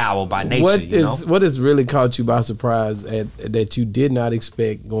night owl by nature. What has really caught you by surprise that you did not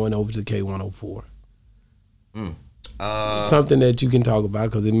expect going over to K104? Something that you can talk about,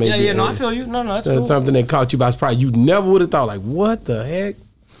 because it may be. No, I feel you. No, that's cool. Something that caught you by surprise. You never would have thought, like, what the heck?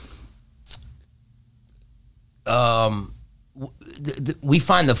 We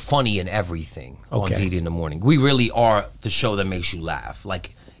find the funny in everything on DD in the Morning. We really are the show that makes you laugh.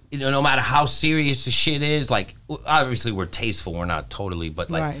 Like, you know, no matter how serious the shit is, like, obviously we're tasteful, we're not totally, but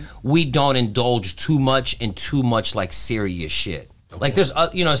like, we don't indulge too much in too much like serious shit. Like there's,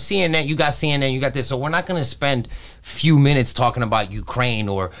 you know, CNN, you got this. So we're not going to spend few minutes talking about Ukraine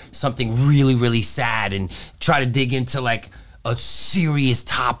or something really, really sad and try to dig into like a serious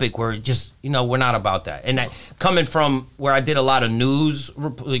topic where just, you know, we're not about that. And that, coming from where I did a lot of news,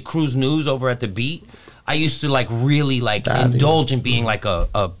 like Kruz news over at The Beat, I used to like really like indulge in being like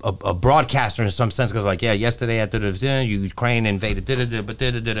a broadcaster in some sense, because like, yeah, yesterday at Ukraine invaded,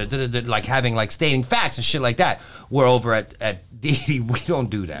 like having like stating facts and shit like that. We're over at DD, we don't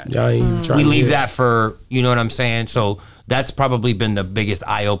do that. We leave that for, you know what I'm saying? So that's probably been the biggest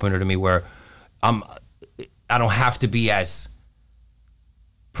eye opener to me, where I don't have to be as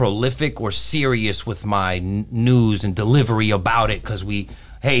prolific or serious with my news and delivery about it, because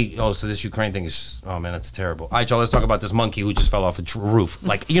so this Ukraine thing is, oh man, that's terrible. All right, y'all, let's talk about this monkey who just fell off a roof.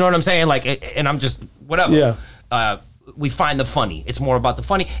 Like, you know what I'm saying? Like, and I'm just, whatever. Yeah. We find the funny. It's more about the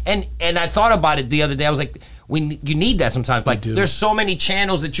funny. And I thought about it the other day. I was like, you need that sometimes. Like, there's so many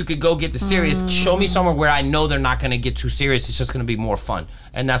channels that you could go get the serious. Show me somewhere where I know they're not going to get too serious. It's just going to be more fun.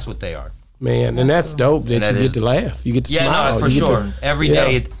 And that's what they are. Man, and that's dope that you get to laugh. You get to smile. No, for sure. Every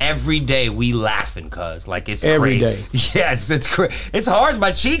day we laughing, cuz like it's every crazy. Day. Yes, it's crazy. It's hard.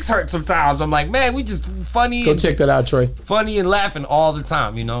 My cheeks hurt sometimes. I'm like, man, we just funny. Go check that out, Trey. Funny and laughing all the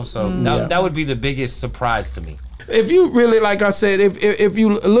time, you know. So that would be the biggest surprise to me. If you really, like I said, if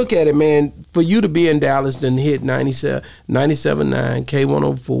you look at it, man, for you to be in Dallas and hit 97.9,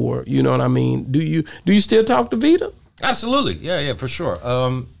 K104, you know what I mean? Do you still talk to Vita? Absolutely, yeah, for sure.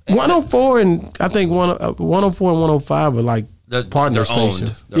 104 and I think 104 and 105 are like The partner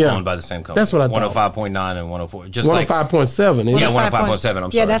stations. They're owned by the same company. That's what I thought. 105.9 and 104. Just 105.7. Yeah, 105.7. I'm sorry.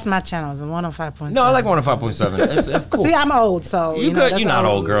 Yeah, that's my channel. 105.7. No, I like 105.7. It's cool. See, I'm old, so you good. You're not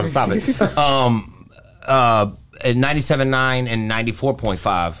old, girl. Stop it. At 97.9 and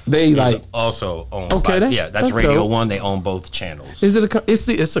 94.5. They like also owned. Okay, by, that's Radio dope. 1. They own both channels. Is it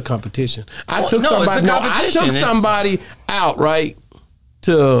it's a competition? I took it's somebody out right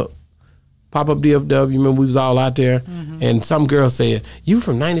to pop up DFW. Remember, we was all out there, and some girl said, "You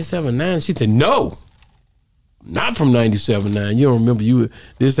from 97.9?" She said, "No, not from 97.9. You don't remember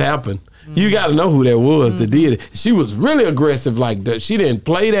this happened." You got to know who that was that did it. She was really aggressive like that. She didn't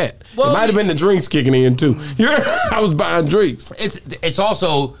play that. Well, it might have been the drinks kicking in too. I was buying drinks. It's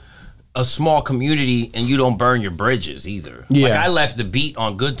also a small community, and you don't burn your bridges either. Yeah. Like I left the beat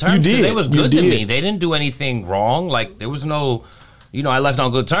on good terms. You did. They was good to me. They didn't do anything wrong. Like there was no, I left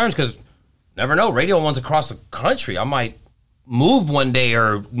on good terms because never know. Radio 1's across the country. I might move one day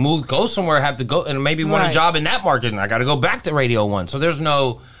or go somewhere, have to go, and maybe want a job in that market, and I got to go back to Radio 1. So there's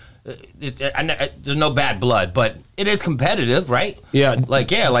no. There's no bad blood, but it is competitive, right? Yeah.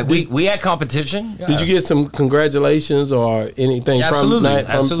 We had competition. Did you get some congratulations or anything from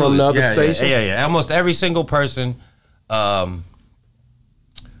the other station? Yeah. Almost every single person at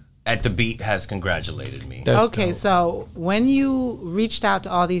the beat has congratulated me. Okay, dope. So when you reached out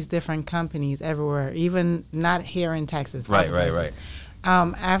to all these different companies everywhere, even not here in Texas. Right.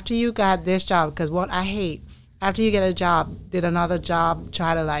 After you got this job, because what I hate, after you get a job, did another job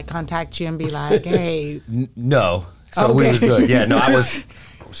try to like contact you and be like, hey? No. So we was good. Yeah, no, I was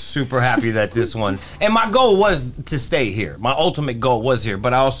super happy that this one, and my goal was to stay here. My ultimate goal was here,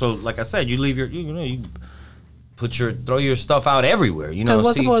 but I also, like I said, you leave your, you throw your stuff out everywhere.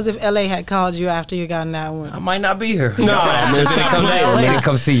 Because suppose if LA had called you after you got in that one? I might not be here. No, man,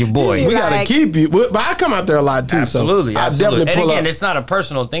 come see your boy. We gotta keep you, but I come out there a lot too. Absolutely, so absolutely. Definitely and again, it's not a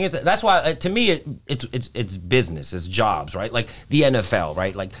personal thing. That's why to me it's business, it's jobs, right? Like the NFL,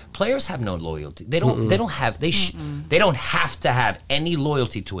 right? Like players have no loyalty. They don't. They don't have. They don't have to have any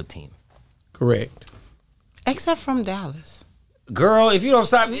loyalty to a team. Correct. Except from Dallas. Girl, if you don't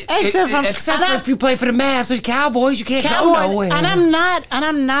stop, except for if you play for the Mavs or the Cowboys, you can't go nowhere. And I'm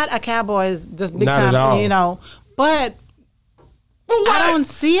not a Cowboys just big not time, but I don't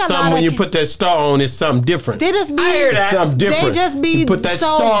see a lot when you put that star on, it's something different. They just be I hear that. Something different. They just be put that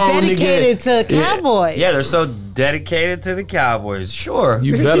so star dedicated to Cowboys. Yeah, they're so dedicated to the Cowboys. Sure.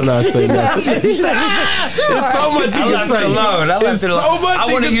 You better not say that. Sure. There's so much you can say. I left it alone. So much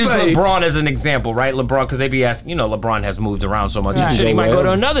I want to use LeBron as an example, right? LeBron, because they be asking, LeBron has moved around so much. Right. He might go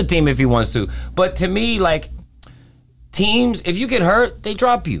to another team if he wants to. But to me, like, teams, if you get hurt, they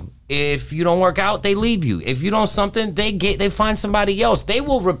drop you. If you don't work out, they leave you. If you don't something, they find somebody else. They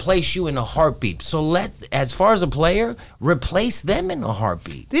will replace you in a heartbeat. So as far as a player, replace them in a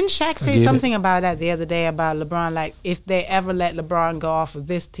heartbeartbeat. Didn't Shaq say something about that the other day about LeBron? Like if they ever let LeBron go off of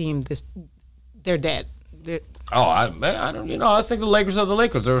this team, they're dead. I don't. I think the Lakers are the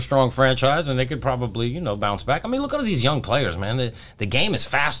Lakers. They're a strong franchise, and they could probably, bounce back. I mean, look at all these young players, man. The game is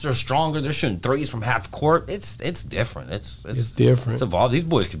faster, stronger. They're shooting threes from half court. It's different. It's different. It's evolved. These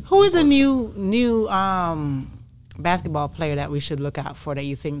boys can. Who is a new basketball player that we should look out for that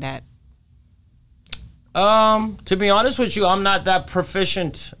you think that? To be honest with you, I'm not that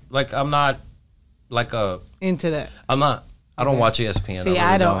proficient. Like I'm not like into that. I'm not. I don't watch ESPN. See,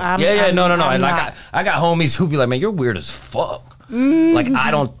 I don't. No. I got homies who be like, man, you're weird as fuck. Like, I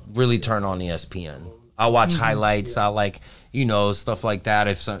don't really turn on ESPN. I watch highlights. I like, stuff like that.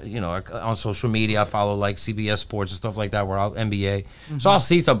 If on social media, I follow like CBS Sports and stuff like that, NBA. So I'll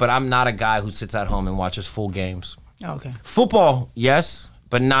see stuff, but I'm not a guy who sits at home and watches full games. Okay. Football, yes,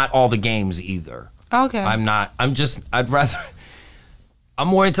 but not all the games either. Okay. I'm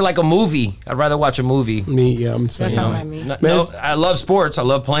more into like a movie. I'd rather watch a movie. I'm saying. That's not like me. No, I love sports. I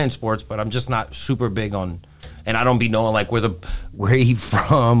love playing sports, but I'm just not super big on. And I don't be knowing like where he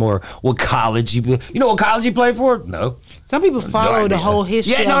from or what college he. You know what college he played for? No. Some people follow the whole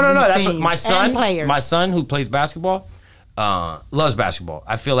history. Yeah, no. That's what my son who plays basketball, loves basketball.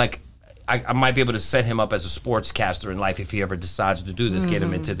 I feel like I might be able to set him up as a sportscaster in life if he ever decides to do this, get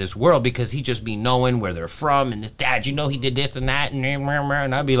him into this world, because he just be knowing where they're from and his dad, he did this and that,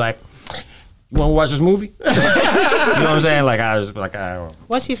 and I'd be like, you want to watch this movie? You know what I'm saying? Like I don't know.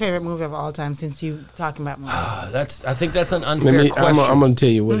 What's your favorite movie of all time since you talking about movies? I think that's an unfair question. I'm gonna tell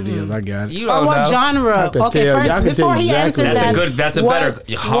you what it is. I got it. You don't what know. genre? Okay, before he answers that, that's a better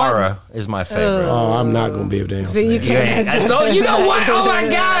horror is my favorite. I'm not gonna be able to answer. You can't answer. You know what? Oh my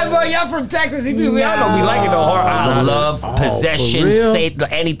God, bro, y'all from Texas? I don't be liking the horror. I love possession,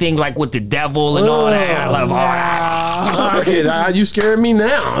 anything like with the devil and all that. I love horror. Okay, you scaring me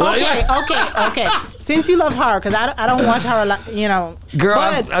now. Okay. Since you love horror, because I don't watch horror, you know. Girl,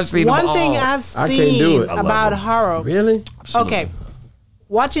 I've seen one them all. thing I've seen about horror. Really? Okay.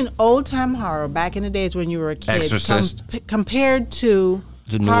 Watching old-time horror back in the days when you were a kid, Exorcist. compared to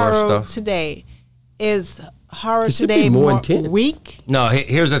the newer horror stuff today, is horror It should today be more intense. weak? No,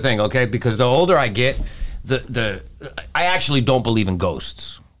 here's the thing, okay? Because the older I get, I actually don't believe in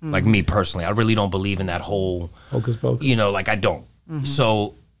ghosts. Like me personally, I really don't believe in that whole Hocus pocus. You know, like I don't.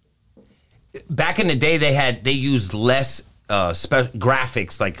 So back in the day, they used less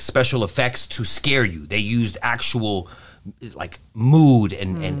graphics, like special effects, to scare you. They used actual like mood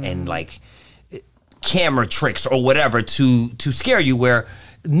and like camera tricks or whatever to scare you. Where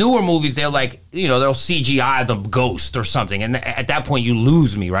newer movies, they're like, you know, they'll CGI the ghost or something, and at that point you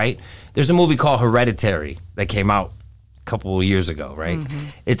lose me, right? There's a movie called Hereditary that came out a couple of years ago, right?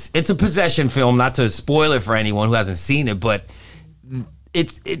 It's a possession film, not to spoil it for anyone who hasn't seen it, but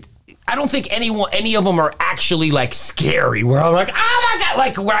I don't think any of them are actually like scary, where I'm like, oh my God,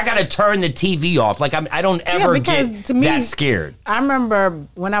 like where I gotta turn the TV off. Like I don't ever get to me, that scared. I remember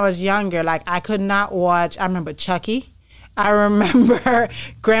when I was younger, like I could not watch, I remember Chucky. I remember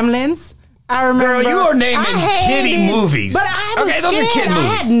Gremlins. I remember. Girl, you are naming kiddie movies. But I was those are kid movies.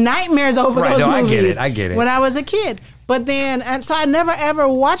 I had nightmares over those movies. I get it. When I was a kid. But then, and so I never ever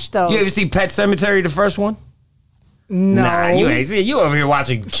watched those. You ever see Pet Sematary, the first one? No. Nah, you ain't see it. You over here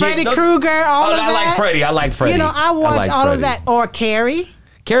watching Freddy Krueger, all of that. I like Freddy. You know, I watched all of that. Or Carrie.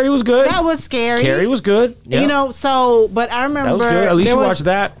 Carrie was good. That was scary. Carrie was good. Yep. You know, so, but I remember. That was good. At least you watched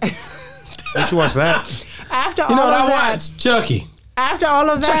that. At least you watched that. After all of that. I watched Chucky. After all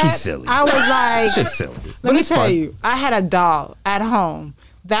of that, Chucky's silly. I was like, shit's silly. Let me tell you, I had a doll at home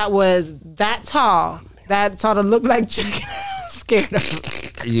that was that tall, that sort of looked like Chucky. I was scared of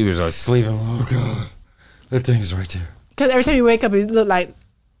it. You was sleeping. Oh God, that thing is right there. Because every time you wake up, it looked like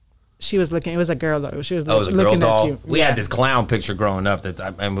she was looking. It was a girl though. She was looking at you. We had this clown picture growing up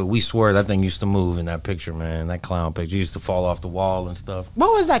that we swear that thing used to move in that picture, man. That clown picture used to fall off the wall and stuff.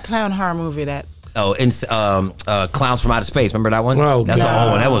 What was that clown horror movie that? Oh, Clowns from Outer Space. Remember that one? Oh, that's God. The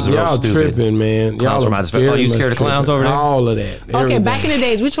whole one. That was real Y'all stupid. Tripping, man. Clowns from Outer Space. Oh, you scared of clowns over there? All of that. Okay, Everything. back in the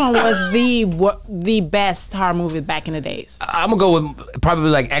days, which one was the best horror movie back in the days? I'm gonna go with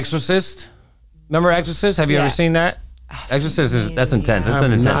probably like Exorcist. Remember Exorcist? Have you ever seen that? Exorcist that's intense. It's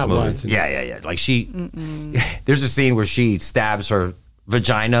an intense movie. Yeah. Like there's a scene where she stabs her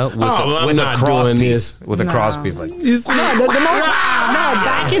vagina with a cross piece. With a cross piece, like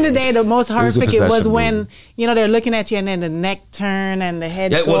back in the day, the most horrific it was when they're looking at you and then the neck turn and the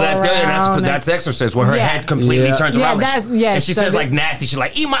head. Yeah, that's Exorcist, where her head completely turns around. And she says like nasty. She's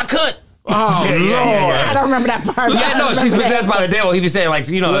like, "Eat my cunt." Oh Lord! I don't remember that part. Yeah, no, she's possessed by the devil. He'd be saying like,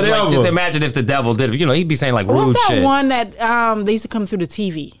 like, just imagine if the devil did it. He'd be saying like rude shit. What's that one that they used to come through the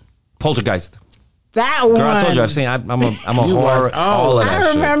TV? Poltergeist. That one. Girl, I told you I've seen. I'm a horror. All of that.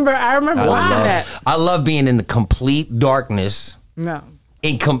 I remember watching that. I love being in the complete darkness. No.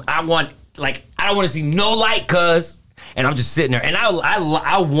 I don't want to see no light, and I'm just sitting there, and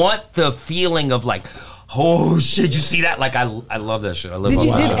I want the feeling of like, oh shit, you see that? Like I love that shit. I love. Did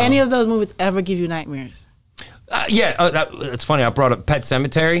any of those movies ever give you nightmares? It's funny. I brought up Pet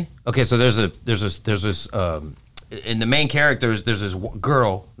Sematary. Okay, so there's this in the main characters, there's this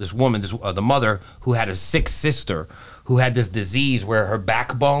girl, this woman, the mother who had a sick sister who had this disease where her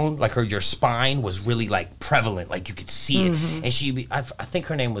backbone, like your spine, was really like prevalent, like you could see it. And I think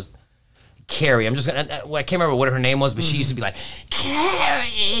her name was Carrie. I can't remember what her name was, but she used to be like,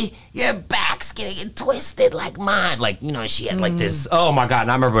 Carrie, your back's getting twisted like mine. Like, she had like this, oh my God.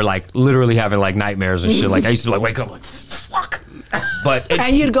 And I remember like literally having like nightmares and shit. Like I used to like wake up like, fuck.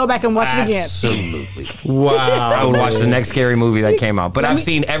 And you'd go back and watch it again. Absolutely. Wow. I would watch the next scary movie that came out. But I've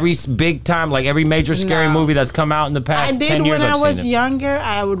seen every big time, like every major scary movie that's come out in the past 10 years. When I was younger,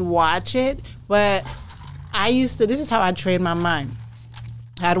 I would watch it. But this is how I trained my mind.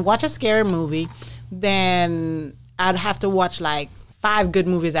 I'd watch a scary movie, then I'd have to watch like 5 good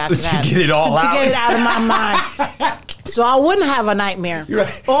movies after that. To get it all out. To get it out of my mind. So I wouldn't have a nightmare.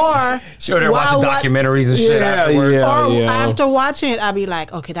 Right. Or sure, they're watching documentaries and shit afterwards. After watching it, I'd be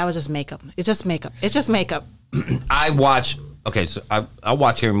like, okay, that was just makeup. It's just makeup. I watch I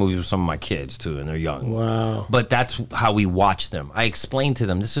watch scary movies with some of my kids too, and they're young. Wow. But that's how we watch them. I explain to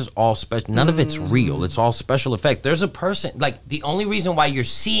them, this is all special. None of it's real. It's all special effects. There's a person, like the only reason why you're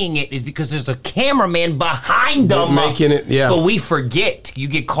seeing it is because there's a cameraman behind them making it. Yeah. But we forget. You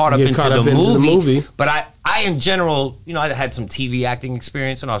get caught up into the movie. But I in general, I had some TV acting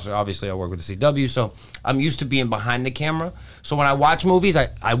experience, and also obviously I work with the CW, so I'm used to being behind the camera. So when I watch movies,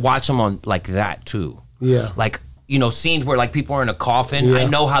 I watch them on like that too. Yeah. Like, you know, scenes where like people are in a coffin. I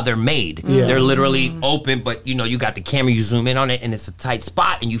know how they're made. They're literally open, but you know, you got the camera, you zoom in on it, and it's a tight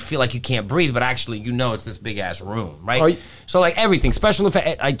spot, and you feel like you can't breathe, but actually, you know, it's this big ass room, right? So like everything, special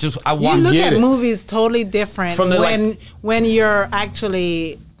effect. I want. You look at movies totally different from the, when you're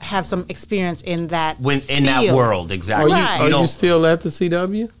actually have some experience in that in that world, exactly. Are you still at the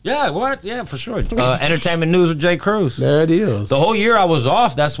CW? Yeah, what? Yeah, for sure. Entertainment news with Jay Kruz. There it is. The whole year I was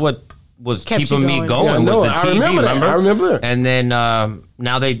off. That's what was keeping me going with the TV. I remember. And then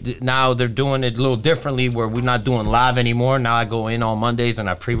now they're doing it a little differently, where we're not doing live anymore. Now I go in on Mondays and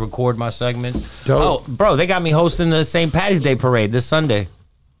I pre-record my segments. Dope. Oh, bro, they got me hosting the St. Patty's Day parade this Sunday.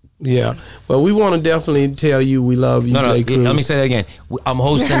 Yeah, well, we want to definitely tell you we love you, Jay Kruz. Let me say that again. I'm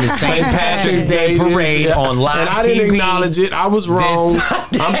hosting the St. Patrick's Day parade on live and I didn't acknowledge it. I was wrong.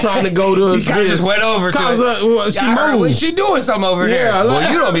 I'm trying to go to you just went over to she moved. She doing something over there.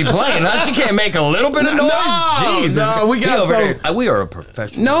 Well, you don't be playing, huh? She can't make a little bit of noise. Jesus, no, we got some. We are a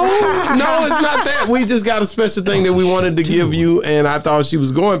professional. No, it's not that. We just got a special thing that we wanted to give you, and I thought she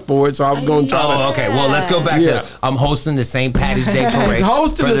was going for it, so I was going to try to. Okay. Well, let's go back to that. I'm hosting the St. Patty's Day parade.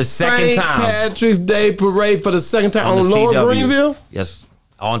 Hosting the St. Patrick's Day parade for the second time on Lower CW. Greenville? Yes,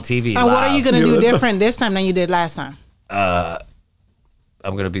 on TV. And what are you going to do different this time than you did last time? I'm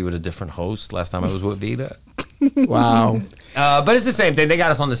going to be with a different host. Last time I was with Vida. Wow. But it's the same thing. They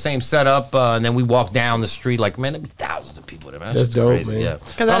got us on the same setup, and then we walk down the street like, man, there'd be thousands of people there, man. That's dope, crazy. Man. Yeah.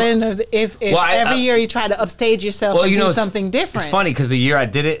 Because I didn't know if every year you try to upstage yourself and do something different. It's funny because the year I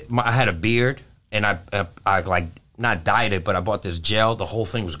did it, I had a beard, and I like, not dyed it, but I bought this gel. The whole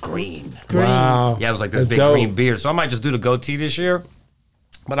thing was green. Wow. Yeah, it was like this big green beard. So I might just do the goatee this year.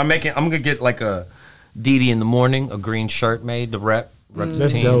 But I'm gonna get like a Dee in the morning, a green shirt made to rep the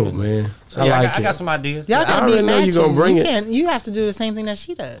That's team. Dope, man. So yeah, I got some ideas. Y'all gotta be know you're gonna bring it. You have to do the same thing that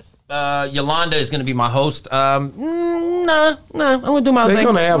she does. Yolanda is gonna be my host. Nah, I'm gonna do my thing. They're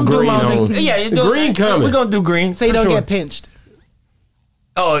gonna have green on. Yeah, green coming. We're gonna do green. So you don't get pinched.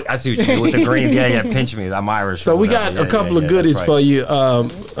 Oh, I see what you mean with the green. Yeah, pinch me. I'm Irish. So we got a couple of goodies for you.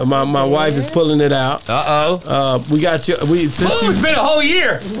 My wife is pulling it out. We got you. It's been a whole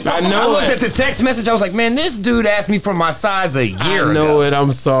year. I know. I looked at the text message. I was like, man, this dude asked me for my size a year ago. I know it.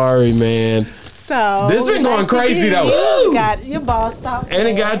 I'm sorry, man. So this been going crazy though. You got your ball stopped. And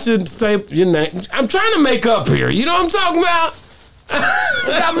it got your name. I'm trying to make up here. You know what I'm talking about?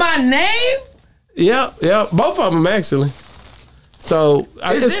 You got my name? Yeah. Both of them actually. So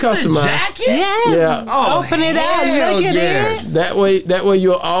it's customized. A jacket? Yes. Yeah. Oh, open it out. Look at it. That way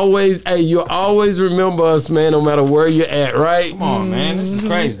you'll always remember us, man, no matter where you're at, right? Come on, man. This is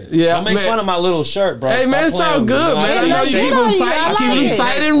crazy. Yeah. Don't make fun of my little shirt, bro. Hey, man, it's all good, man. I know you keep them tight. Keep them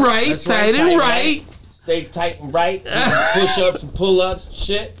tight and right. Tight and right. Stay tight and right. Push-ups and pull-ups,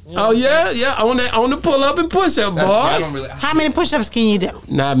 shit. You know on the pull-up and push-up, boss. How many push-ups can you do?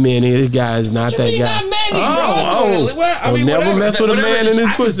 Not many. This guy's not that guy. Not many, bro. I mean, never mess with a man in his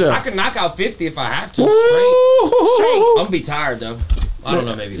push-up. I can knock out 50 if I have to. Straight. I'm gonna be tired though. I don't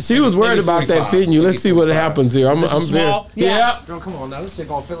know, maybe. She was worried about that fitting you. Let's see what happens here. I'm small. Yeah. Girl, come on now. This shit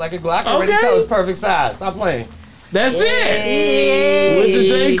gonna fit like a Glock. I already tell it's perfect size. Stop playing. That's it. With the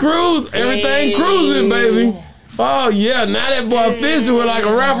Jay Kruz, everything cruising, baby. Oh yeah, now that boy fishing with like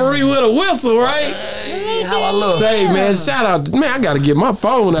a referee with a whistle, right? Hey, how I look? Say, man, shout out, man. I gotta get my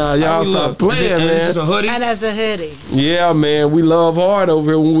phone out. Y'all stop playing, man. Is this a hoodie? And that's a hoodie. Yeah, man. We love hard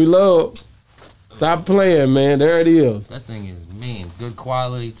over here when we love. Stop playing, man. There it is. That thing is mean. Good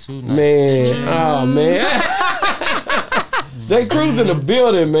quality too. Nice man, stitching. oh man. Jay Kruz in the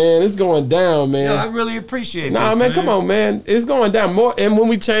building, man. It's going down, man. Yo, I really appreciate it. Nah, man, come on, man. It's going down more. And when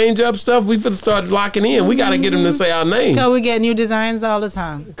we change up stuff, we finna start locking in. We gotta get them to say our name. So we get new designs all the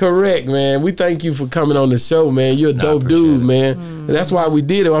time. Correct, man. We thank you for coming on the show, man. You're a dope dude, man. And that's why we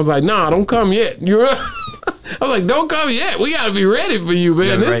did it. I was like, nah, don't come yet. You're right. I was like, don't come yet. We gotta be ready for you,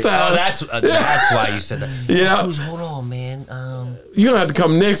 man. This time. Oh, that's why you said that. Yeah. Cruz, hold on, man. You're gonna have to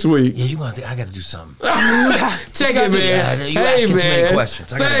come next week. Yeah, I gotta do something. Check it, man. You asking too many questions.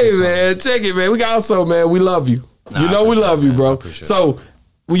 Say, man. Check it, man. We got also, man. We love you. You know we love you, bro. So,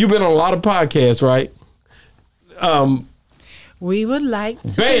 you've been on a lot of podcasts, right? We would like to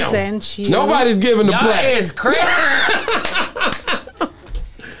present you. Nobody's giving the play. It's crazy.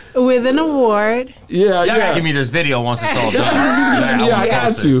 With an award. Yeah, y'all gotta give me this video once it's all done. Yeah, I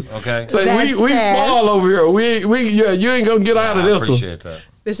got you. Okay. So we small over here. You ain't gonna get out of this one. I appreciate that.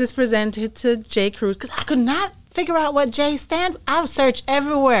 This is presented to Jay Kruz because I could not figure out what J stands. I've searched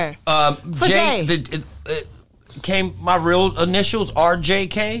everywhere. For J. Came my real initials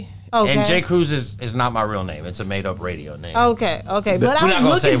RJK, Okay. And J. Kruz is not my real name. It's a made up radio name. Okay. But we're not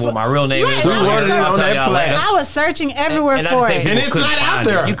gonna say what my real name is. I was searching everywhere for it, and it's not out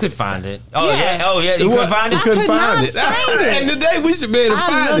there. You could find it. Oh yeah. You could find it. I couldn't find it. And today we should be able to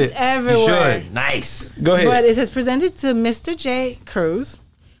find it. Everywhere. You should. Nice. Go ahead. But it says presented to Mr. J. Kruz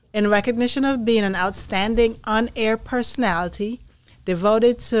in recognition of being an outstanding on-air personality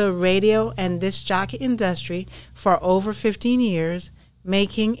devoted to radio and disc jockey industry for over 15 years.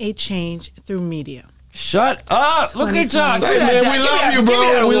 Making a change through media. Shut up! Look at y'all. Say, man, we love you,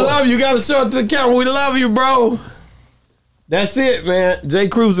 bro. We love you. You got to show it to the camera. We love you, bro. That's it, man. J.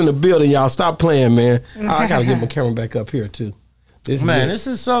 Kruz in the building, y'all. Stop playing, man. I got to get my camera back up here, too. This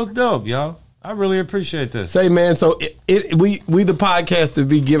is so dope, y'all. I really appreciate this. Say, man, so we the podcast to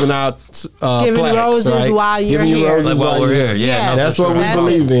be giving out giving plaques, roses right? while you're here. While we're here, yeah. That's what we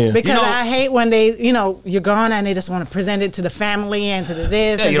believe in. Because I hate when they, you're gone and they just want to present it to the family and to the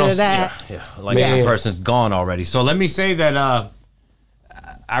this and to that. Like that person's gone already. So let me say that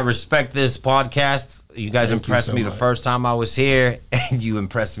I respect this podcast. You guys impressed me the first time I was here, and you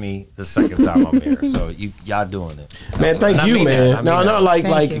impressed me the second time I'm here. So y'all doing it, man. Thank you, man.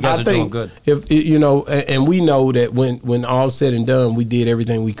 You guys are doing good. If and we know that when all said and done, we did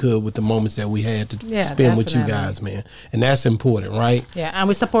everything we could with the moments that we had to spend with you guys, man. And that's important, right? Yeah, and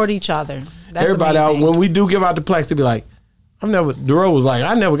we support each other. That's everybody out when we do give out the plaques, they be like, Darrell was like,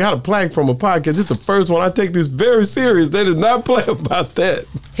 I never got a plaque from a podcast. This is the first one. I take this very serious. They did not play about that.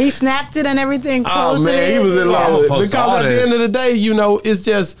 He snapped it and everything. Oh, man, he was in love with it. Because at the end of the day, it's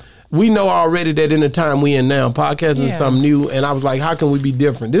just, we know already that in the time we in now, podcasting is something new. And I was like, how can we be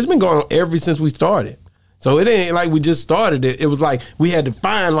different? This has been going on ever since we started. So it ain't like we just started it. It was like we had to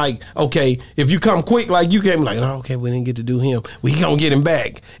find okay, if you come quick, you came oh, okay, we didn't get to do him. We gonna get him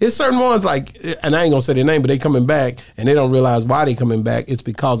back. It's certain ones and I ain't gonna say their name, but they coming back and they don't realize why they coming back. It's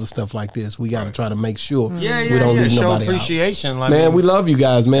because of stuff like this. We got to try to make sure we don't leave nobody appreciation. Out. Man, we love you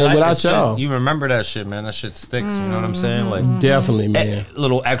guys, man. Without y'all, you remember that shit, man. That shit sticks. You know what I'm saying? Definitely, man. A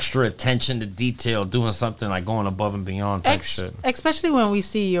little extra attention to detail, doing something going above and beyond type shit. Especially when we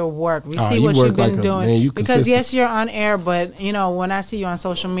see your work, we see what you've been doing. Because yes, you're on air, but when I see you on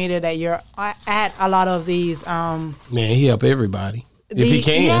social media that you're at a lot of these man, he help everybody if he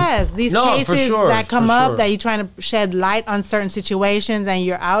can. Yes, these cases that come up that you're trying to shed light on certain situations, and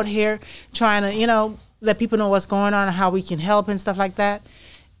you're out here trying to let people know what's going on and how we can help and stuff like that.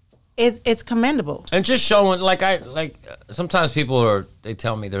 It's commendable. And just showing sometimes people they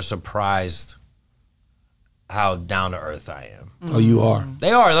tell me they're surprised how down to earth I am. Oh, you are.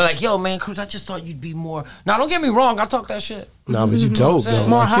 They are. They're like, yo, man, Kruz, I just thought you'd be more. Now, don't get me wrong. I talk that shit. No, but you dope, though.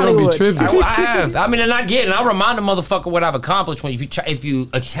 More Hollywood. You don't be tripping. I have. I mean, and I get it. I'll remind a motherfucker what I've accomplished when if you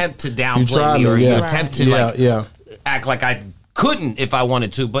attempt to downplay me or you attempt to act like I couldn't if I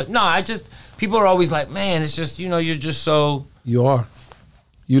wanted to. But no, people are always like, man, it's just, you're just so. You are.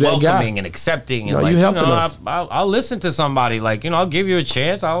 You that welcoming guy. And accepting and you helping us. I'll listen to somebody I'll give you a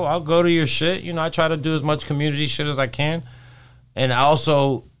chance. I'll go to your shit. I try to do as much community shit as I can, and I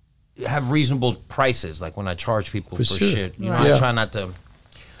also have reasonable prices. Like when I charge people for shit, I try not to.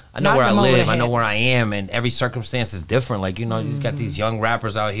 I know where I live. I know where I am, and every circumstance is different. Like you've got these young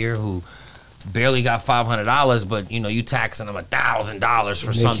rappers out here who barely got $500, but you taxing them $1,000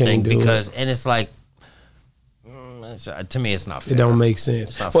 for something and it's like. To me, it's not fair. It don't make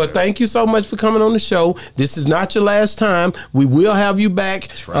sense. Well, thank you so much for coming on the show. This is not your last time. We will have you back.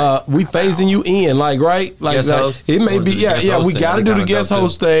 That's right. We phasing you in, right? It may be, we got to do the guest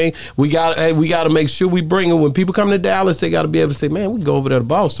host thing. We got to make sure we bring it. When people come to Dallas, they got to be able to say, man, we can go over there to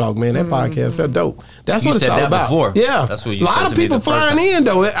Boss Talk, man. That podcast, that's dope. That's what it's all about. Before. Yeah. That's what you a lot of people flying in,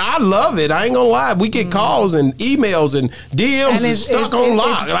 though. I love it. I ain't going to lie. We get calls and emails and DMs and stuck on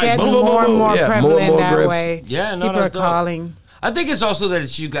lock. It's getting more and more prevalent that way. Yeah, no, people are calling. I think it's also that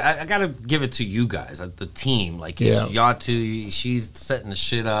it's you guys. I gotta give it to you guys, the team. It's y'all two. She's setting the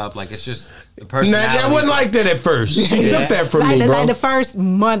shit up. It's just the personality. That wasn't like that at first. She took that from me, bro. The first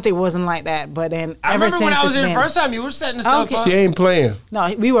month it wasn't like that, but then I ever remember since when I was here the first time, you were setting the stuff up. She ain't playing.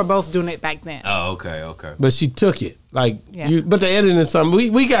 No, we were both doing it back then. Oh, okay. But she took it. But the editing is something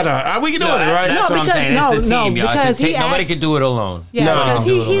we can do it, right? That's what I'm saying. It's the team, y'all. Because nobody can do it alone. Yeah, because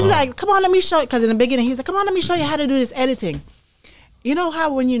he's like, come on, let me show you. Because in the beginning, he was like, come on, let me show you how to do this editing. You know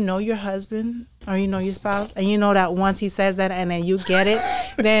how when you know your husband or you know your spouse and you know that once he says that and then you get it,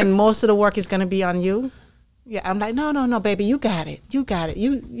 then most of the work is going to be on you? Yeah, I'm like, no, baby, you got it. You got it.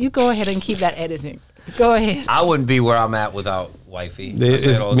 You go ahead and keep that editing. Go ahead. I wouldn't be where I'm at without wifey.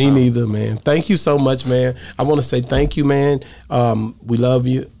 Me neither, man. Thank you so much, man. I want to say thank you, man. We love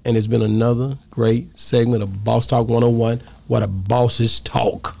you, and it's been another great segment of Boss Talk 101 where the bosses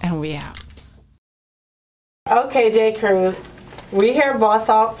talk. And we out. Okay, J. Kruz. We here, Boss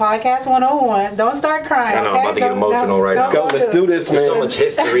Talk Podcast 101. Don't start crying. I know, I'm about to get emotional right now. Let's do this, man. There's so much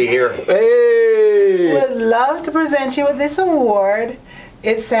history here. Hey! Would love to present you with this award.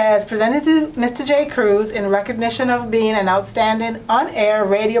 It says, presented to Mr. J. Kruz in recognition of being an outstanding on-air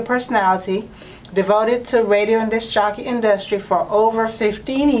radio personality devoted to radio and disc jockey industry for over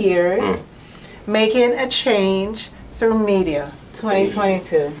 15 years, making a change through media.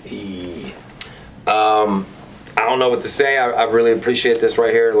 2022. I don't know what to say. I really appreciate this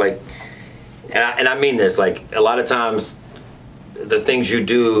right here. Like, and I mean this. Like, a lot of times, the things you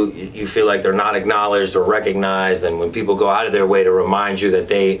do, you feel like they're not acknowledged or recognized. And when people go out of their way to remind you that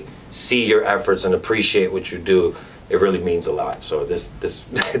they see your efforts and appreciate what you do, it really means a lot. So this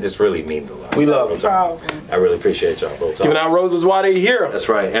really means a lot. We love it. I really appreciate y'all. Giving out roses while they here. That's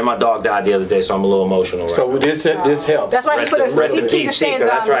right. And my dog died the other day, so I'm a little emotional. Right so now. This helps. That's why rest in peace, Tika.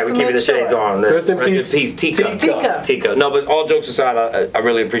 That's right. We're keeping the shades on. Rest in peace, Tika. No, but all jokes aside, I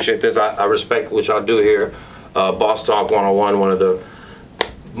really appreciate this. I respect what y'all do here. Boss Talk 101, one of the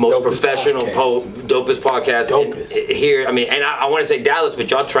most professional, dopest podcasts here. I mean, and I want to say Dallas,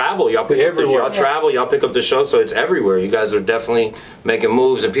 but y'all travel. Y'all pick up the show. Y'all travel. Y'all pick up the show, so it's everywhere. You guys are definitely making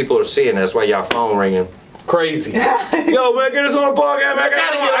moves, and people are seeing. That's why y'all phone ringing. Crazy. Yo, man, get us on the podcast, man. I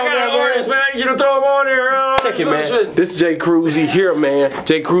got an artist, man. I need you to throw him on here. Check it, man. This is J. Kruz. He here, man.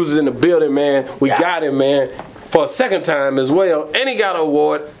 J. Kruz is in the building, man. We got him, man, for a second time as well, and he got an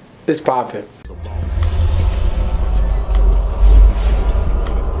award. It's popping.